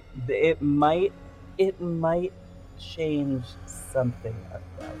 It might change something about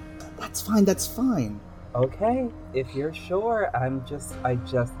that. That's fine. Okay, if you're sure, I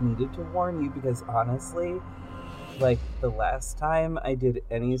just needed to warn you because honestly, like the last time I did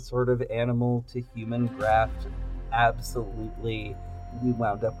any sort of animal to human graft, absolutely we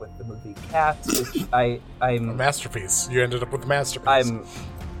wound up with the movie Cats, which A I'm masterpiece. You ended up with a masterpiece.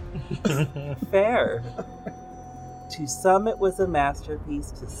 I'm fair. To some it was a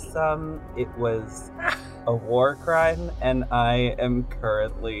masterpiece, to some it was a war crime, and I am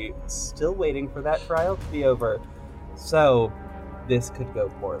currently still waiting for that trial to be over. So, this could go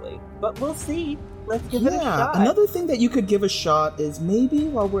poorly. But we'll see. Let's give it a shot. Another thing that you could give a shot is maybe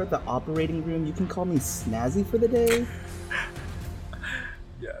while we're at the operating room, you can call me Snazzy for the day.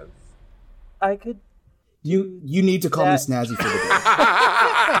 Yes. I could... You need to call me Snazzy for the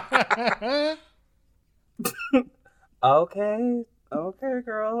day. Okay,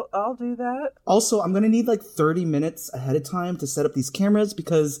 girl, I'll do that. Also, I'm going to need like 30 minutes ahead of time to set up these cameras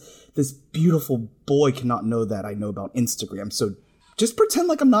because this beautiful boy cannot know that I know about Instagram. So just pretend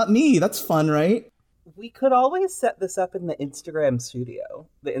like I'm not me. That's fun, right? We could always set this up in the Instagram studio,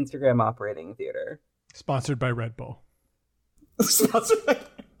 the Instagram operating theater. Sponsored by Red Bull. Sponsored by...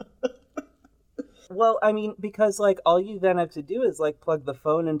 Well, I mean, because like all you then have to do is like plug the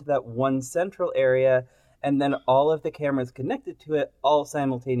phone into that one central area, and then all of the cameras connected to it all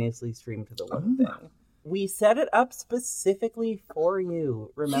simultaneously stream to the one thing. We set it up specifically for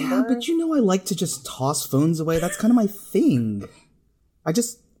you, remember? Yeah, but you know I like to just toss phones away. That's kind of my thing. I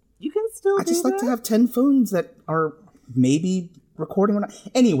just like to have 10 phones that are maybe recording or not.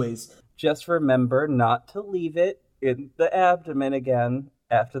 Anyways. Just remember not to leave it in the abdomen again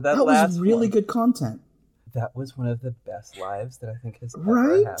after that last one. That was really good content. That was one of the best lives that I think has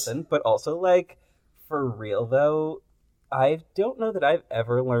ever happened. But also, like, for real, though, I don't know that I've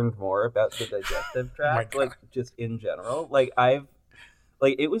ever learned more about the digestive tract, like, just in general. Like,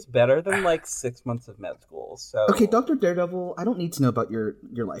 it was better than, like, 6 months of med school, so... Okay, Dr. Daredevil, I don't need to know about your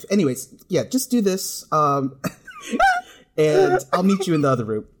life. Anyways, yeah, just do this, and I'll meet you in the other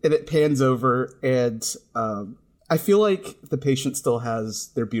room. And it pans over, and I feel like the patient still has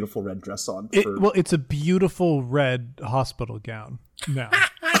their beautiful red dress on. Well, it's a beautiful red hospital gown now.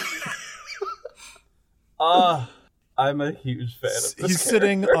 I'm a huge fan of this He's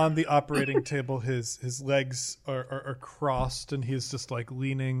sitting on the operating table. His legs are crossed, and he's just like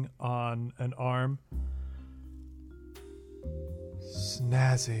leaning on an arm.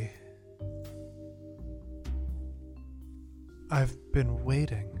 Snazzy. I've been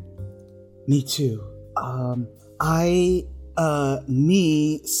waiting. Me too.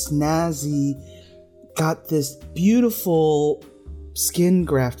 Me, Snazzy, got this beautiful skin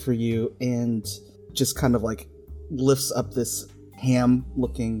graft for you, and just kind of like lifts up this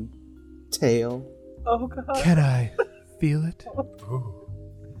ham-looking tail. Oh, God. Can I feel it?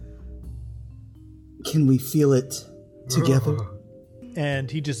 Can we feel it together?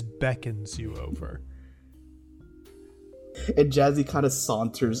 And he just beckons you over. And Jazzy kind of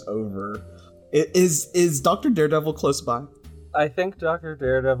saunters over. Is Dr. Daredevil close by? I think Dr.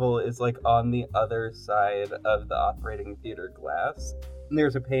 Daredevil is like on the other side of the operating theater glass. And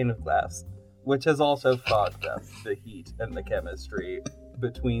there's a pane of glass, which has also fogged up. The heat and the chemistry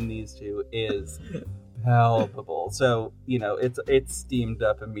between these two is palpable. So, you know, it's steamed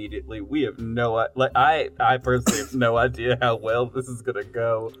up immediately. We have I personally have no idea how well this is gonna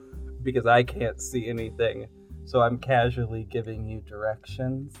go because I can't see anything. So I'm casually giving you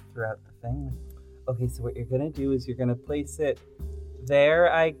directions throughout the thing. Okay, so what you're gonna do is you're gonna place it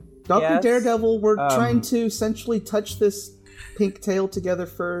there, I Dr. guess. Daredevil, we're trying to essentially touch this pink tail together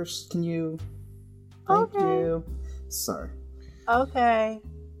first. Can you? Thank you. Sorry. Okay.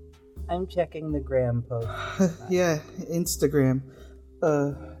 I'm checking the gram post. Yeah, Instagram.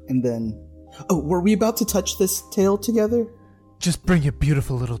 And then... Oh, were we about to touch this tail together? Just bring your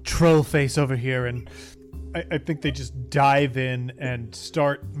beautiful little troll face over here, and I think they just dive in and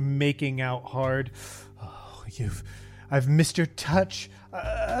start making out hard. Oh, I've missed your touch.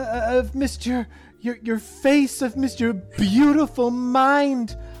 I've missed your face. I've missed your beautiful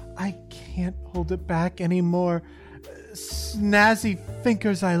mind. I can't hold it back anymore. Snazzy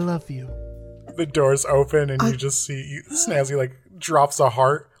Finkers, I love you. The doors open and you just see Snazzy like drops a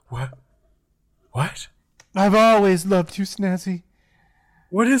heart. What? I've always loved you, Snazzy.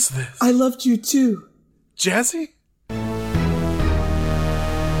 What is this? I loved you too. Jazzy?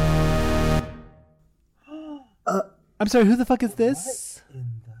 I'm sorry, who the fuck is this?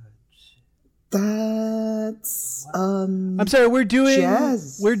 That's I'm sorry, we're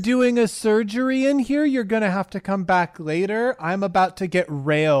doing a surgery in here. You're gonna have to come back later. I'm about to get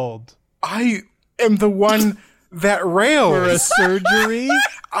railed. I am the one that rails. For a surgery?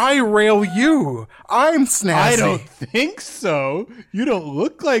 I rail you. I'm Snazzy. I don't think so. You don't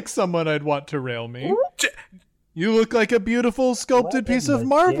look like someone I'd want to rail me. You look like a beautiful sculpted piece of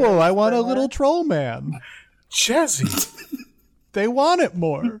marble. I want a little troll man. Jazzy. They want it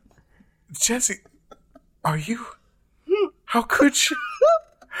more. Jazzy, are you? How could you?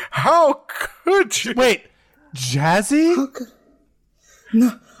 How could you? Wait, Jazzy? How could...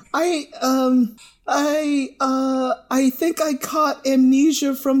 No, I think I caught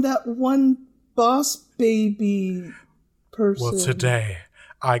amnesia from that one boss baby person. Well, today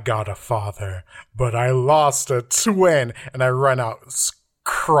I got a father, but I lost a twin, and I run out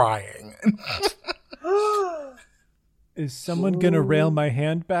crying. Is someone gonna rail my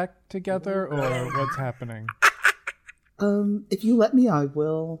hand back together, or what's happening? If you let me, I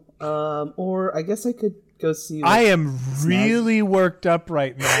will. Or I guess I could go see. I am really worked up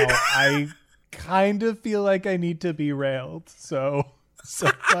right now. I kind of feel like I need to be railed. So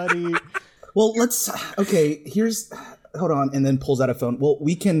somebody. Well, okay, hold on, and then pulls out a phone. Well,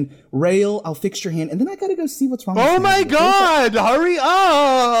 we can rail, I'll fix your hand, and then I gotta go see what's wrong with Oh you. my god, hurry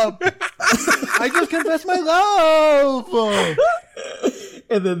up! I just confessed my love!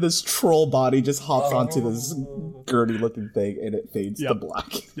 And then this troll body just hops onto this Gertie-looking thing, and it fades to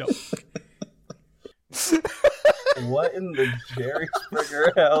black. Yep. What in the Jerry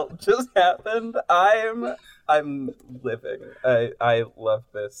Springer hell just happened? I'm living. I love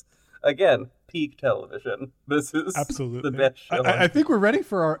this. Again, peak television. This is Absolutely the best show. I think we're ready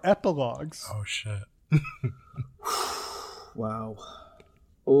for our epilogues. Oh shit. Wow.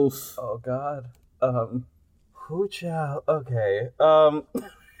 Oof. Oh god. Hoochow. Okay. Oh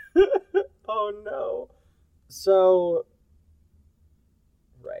no. So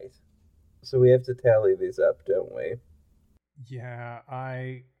right. So we have to tally these up, don't we? Yeah,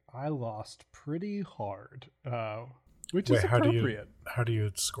 I lost pretty hard. Which is Wait, appropriate. how do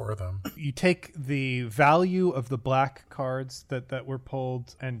you score them? You take the value of the black cards that were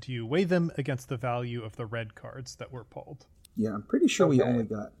pulled, and you weigh them against the value of the red cards that were pulled. Yeah, I'm pretty sure we Okay. only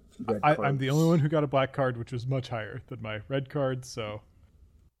got red cards. I'm the only one who got a black card, which was much higher than my red card. So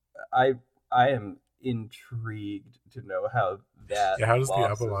I am intrigued to know how that. Yeah, how does the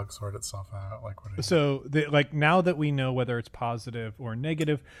loss is- epilogue sort itself out? Like, what? So, now that we know whether it's positive or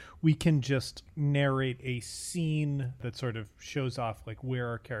negative, we can just narrate a scene that sort of shows off like where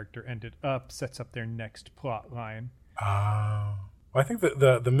our character ended up, sets up their next plot line. Well, I think that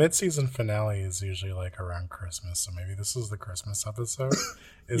the mid-season finale is usually like around Christmas, so maybe this is the Christmas episode.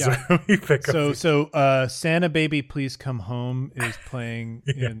 Is Yeah. where we pick up. So, Santa Baby Please Come Home is playing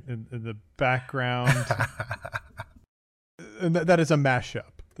in the background. And that is a mashup.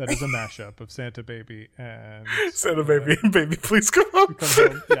 That is a mashup of Santa Baby and Santa baby, baby, please come home.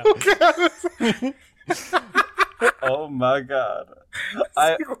 Come Home. Yeah. Oh my god! What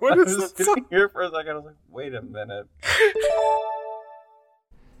I is was this sitting here for a second. I was like, wait a minute.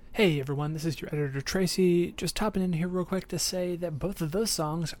 Hey everyone, this is your editor Tracy. Just hopping in here real quick to say that both of those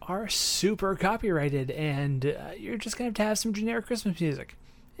songs are super copyrighted, and you're just gonna have to have some generic Christmas music.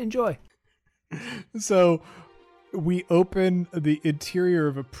 Enjoy. So we open the interior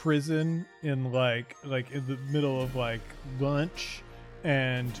of a prison in like in the middle of like lunch,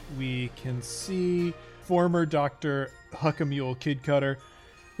 and we can see former Dr. Huckamule Kid Cutter.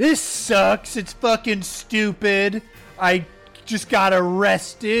 This sucks. It's fucking stupid. I just got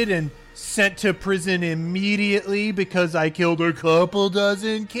arrested and sent to prison immediately because I killed a couple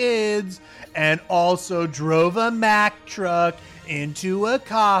dozen kids and also drove a Mack truck into a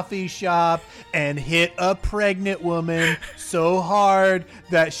coffee shop and hit a pregnant woman so hard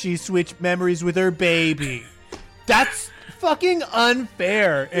that she switched memories with her baby. That's fucking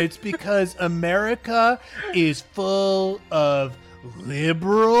unfair. It's because America is full of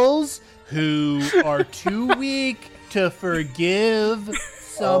liberals who are too weak to forgive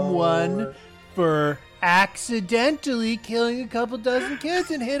someone for accidentally killing a couple dozen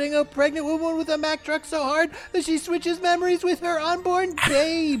kids and hitting a pregnant woman with a Mack truck so hard that she switches memories with her unborn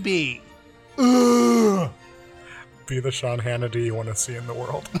baby. Ugh. Be the Sean Hannity you want to see in the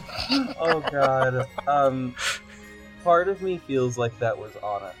world. Oh god. Part of me feels like that was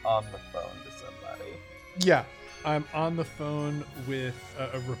on the phone to somebody. Yeah, I'm on the phone with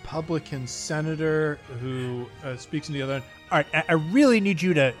a Republican senator who speaks in the other end. All right, I really need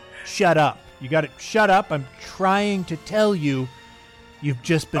you to shut up. You got to shut up. I'm trying to tell you, you've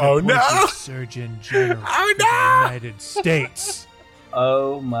just been appointed Surgeon General of the United States.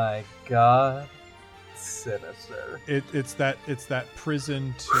 Oh my god. Sinister. It's that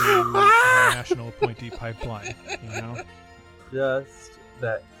prison to national appointee pipeline, you know? Just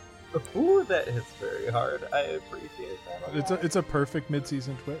that. Ooh, that hits very hard. I appreciate that. It's a perfect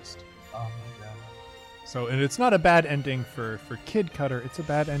mid-season twist. Oh my god. So, and it's not a bad ending for Kid Cutter. It's a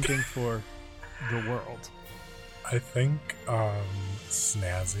bad ending for the world. I think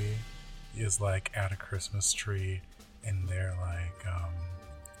Snazzy is like at a Christmas tree in their like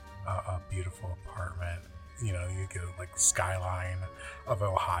a beautiful apartment. You know, you get like skyline of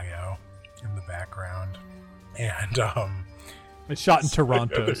Ohio in the background, and It's shot in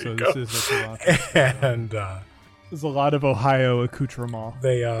Toronto, there so you this go. is a Toronto. and There's a lot of Ohio accoutrement.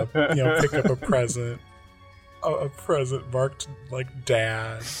 they pick up a present marked like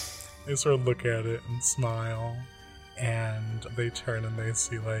Dad. They sort of look at it and smile, and they turn and they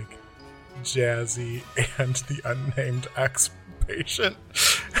see like Jazzy and the unnamed ex-patient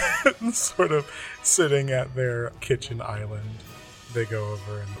sort of sitting at their kitchen island. They go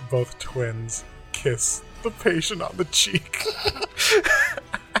over and both twins kiss the patient on the cheek.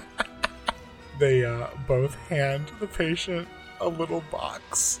 They both hand the patient a little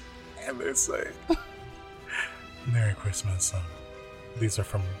box and they say, "Merry Christmas. These are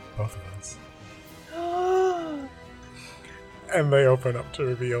from both of us." And they open up to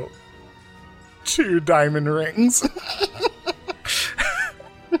reveal 2 diamond rings.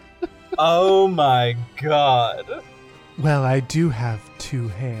 Oh my god. Well, I do have 2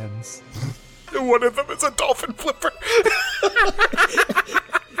 hands. One of them is a dolphin flipper.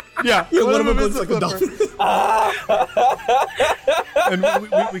 Yeah, one of them looks like a dolphin. And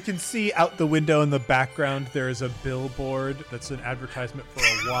we can see out the window in the background there is a billboard that's an advertisement for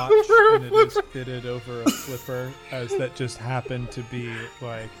a watch, and it is fitted over a flipper, as that just happened to be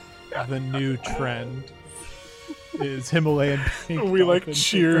like the new trend is Himalayan pink. We like dolphin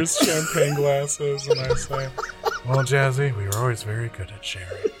cheers champagne glasses, and I say, "Well, Jazzy, we were always very good at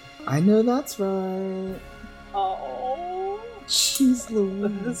sharing." I know that's right. Oh, Jeez that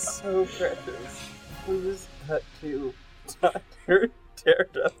Louise. is so precious. Please cut to Dr.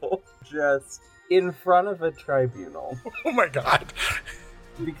 Daredevil just in front of a tribunal. Oh my god.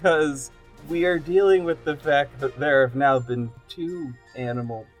 Because we are dealing with the fact that there have now been 2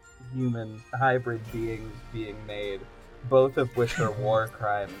 animal-human hybrid beings being made, both of which are war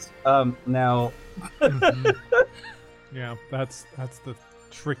crimes. Now... Yeah, that's the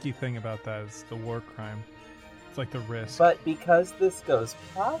tricky thing about that is the war crime. It's like the risk. But because this goes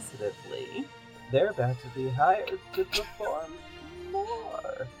positively, they're about to be hired to perform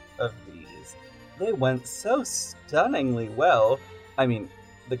more of these. They went so stunningly well. I mean,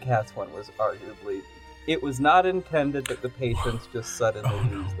 the cats one was arguably... It was not intended that the patients just suddenly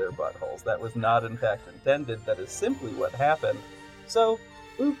lose their buttholes. That was not, in fact, intended. That is simply what happened. So,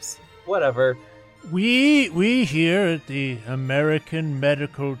 oops, whatever. We here at the American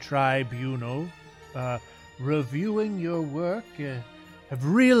Medical Tribunal, reviewing your work, have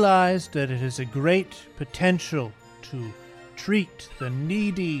realized that it has a great potential to treat the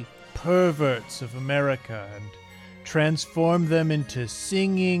needy perverts of America and transform them into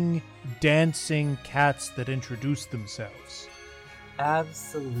singing, dancing cats that introduce themselves.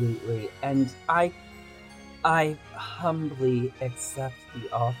 Absolutely. And I humbly accept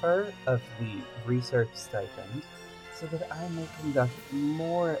the offer of the research stipend so that I may conduct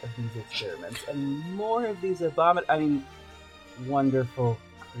more of these experiments and more of these wonderful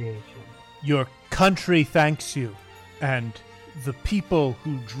creations. Your country thanks you, and the people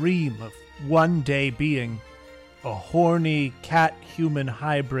who dream of one day being a horny cat-human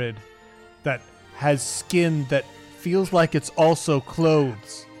hybrid that has skin that feels like it's also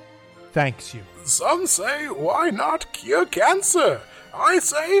clothes. Thanks you. Some say, why not cure cancer? I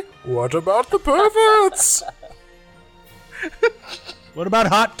say, what about the perverts? What about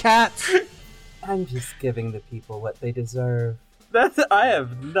hot cats? I'm just giving the people what they deserve. I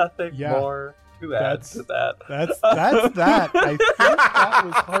have nothing Yeah, more to add to that. That's that. I think that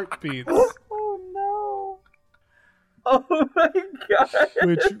was Heartbeats, Oh no. Oh my god.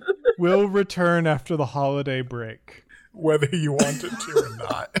 which will return after the holiday break. Whether you want it to or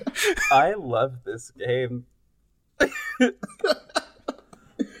not. I love this game.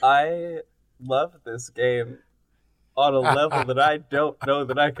 I love this game on a level that I don't know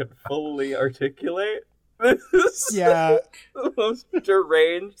that I could fully articulate. This is Yeah, the most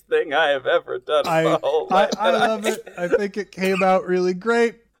deranged thing I have ever done in my whole life. I love it. I think it came out really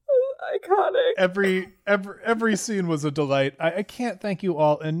great. Iconic. Every scene was a delight. I can't thank you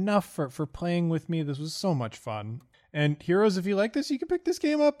all enough for playing with me. This was so much fun. And heroes, if you like this, you can pick this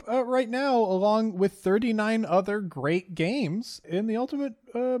game up right now, along with 39 other great games in the Ultimate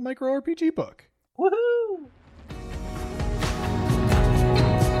Micro RPG book. Woohoo!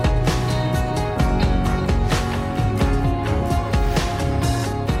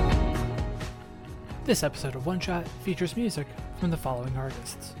 This episode of One Shot features music from the following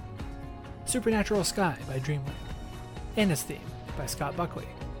artists: Supernatural Sky by Dreamland, Anna's Theme by Scott Buckley,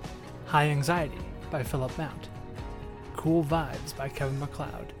 High Anxiety by Philip Mount, Cool Vibes by Kevin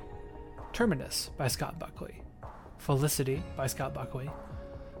MacLeod, Terminus by Scott Buckley, Felicity by Scott Buckley,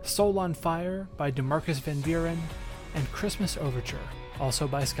 Soul on Fire by DeMarcus Van Buren, and Christmas Overture, also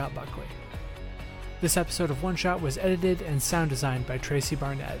by Scott Buckley. This episode of One Shot was edited and sound designed by Tracy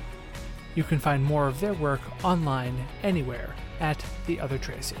Barnett. You can find more of their work online anywhere at The Other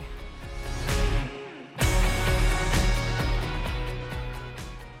Tracy.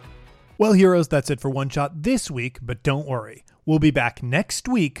 Well, heroes, that's it for One Shot this week, but don't worry. We'll be back next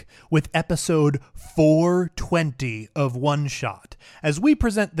week with episode 420 of One Shot as we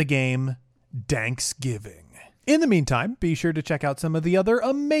present the game Danksgiving. In the meantime, be sure to check out some of the other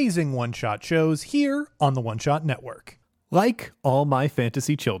amazing One Shot shows here on the One Shot Network. Like All My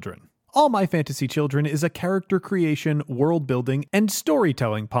Fantasy Children. All My Fantasy Children is a character creation, world building, and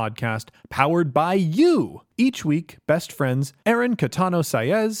storytelling podcast powered by you. Each week, best friends Aaron Catano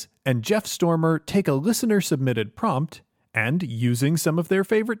Saez and Jeff Stormer take a listener-submitted prompt and, using some of their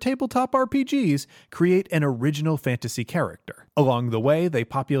favorite tabletop RPGs, create an original fantasy character. Along the way, they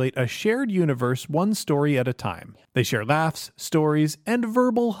populate a shared universe one story at a time. They share laughs, stories, and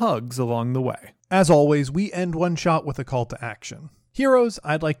verbal hugs along the way. As always, we end One Shot with a call to action. Heroes,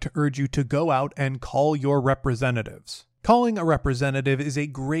 I'd like to urge you to go out and call your representatives. Calling a representative is a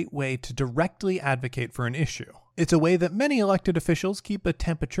great way to directly advocate for an issue. It's a way that many elected officials keep a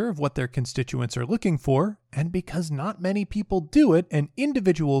temperature of what their constituents are looking for, and because not many people do it, an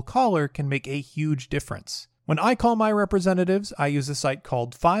individual caller can make a huge difference. When I call my representatives, I use a site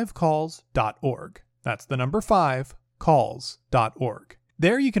called 5calls.org. That's the number 5, calls.org.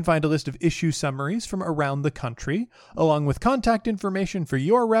 There you can find a list of issue summaries from around the country, along with contact information for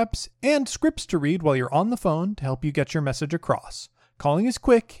your reps and scripts to read while you're on the phone to help you get your message across. Calling is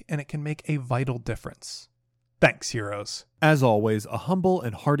quick, and it can make a vital difference. Thanks, heroes. As always, a humble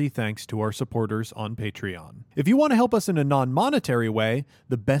and hearty thanks to our supporters on Patreon. If you want to help us in a non-monetary way,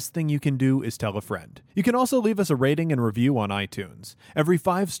 the best thing you can do is tell a friend. You can also leave us a rating and review on iTunes. Every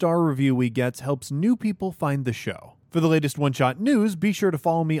 5-star review we get helps new people find the show. For the latest One Shot news, be sure to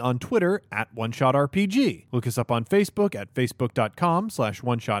follow me on Twitter at OneShotRPG. Look us up on Facebook at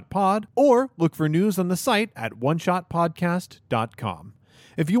facebook.com/OneShotPod, or look for news on the site at OneShotPodcast.com.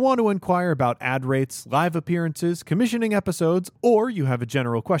 If you want to inquire about ad rates, live appearances, commissioning episodes, or you have a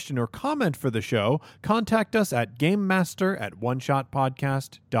general question or comment for the show, contact us at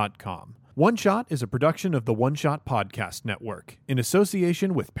GameMaster@OneShotPodcast.com. One Shot is a production of the One Shot Podcast Network, in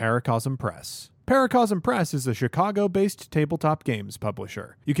association with Paracosm Press. Paracosm Press is a Chicago-based tabletop games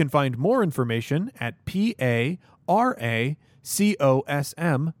publisher. You can find more information at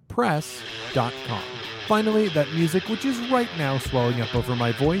paracosmpress.com. Finally, that music, which is right now swelling up over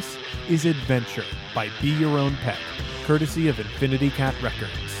my voice, is Adventure by Be Your Own Pet, courtesy of Infinity Cat Records.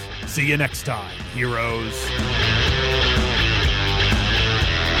 See you next time, heroes.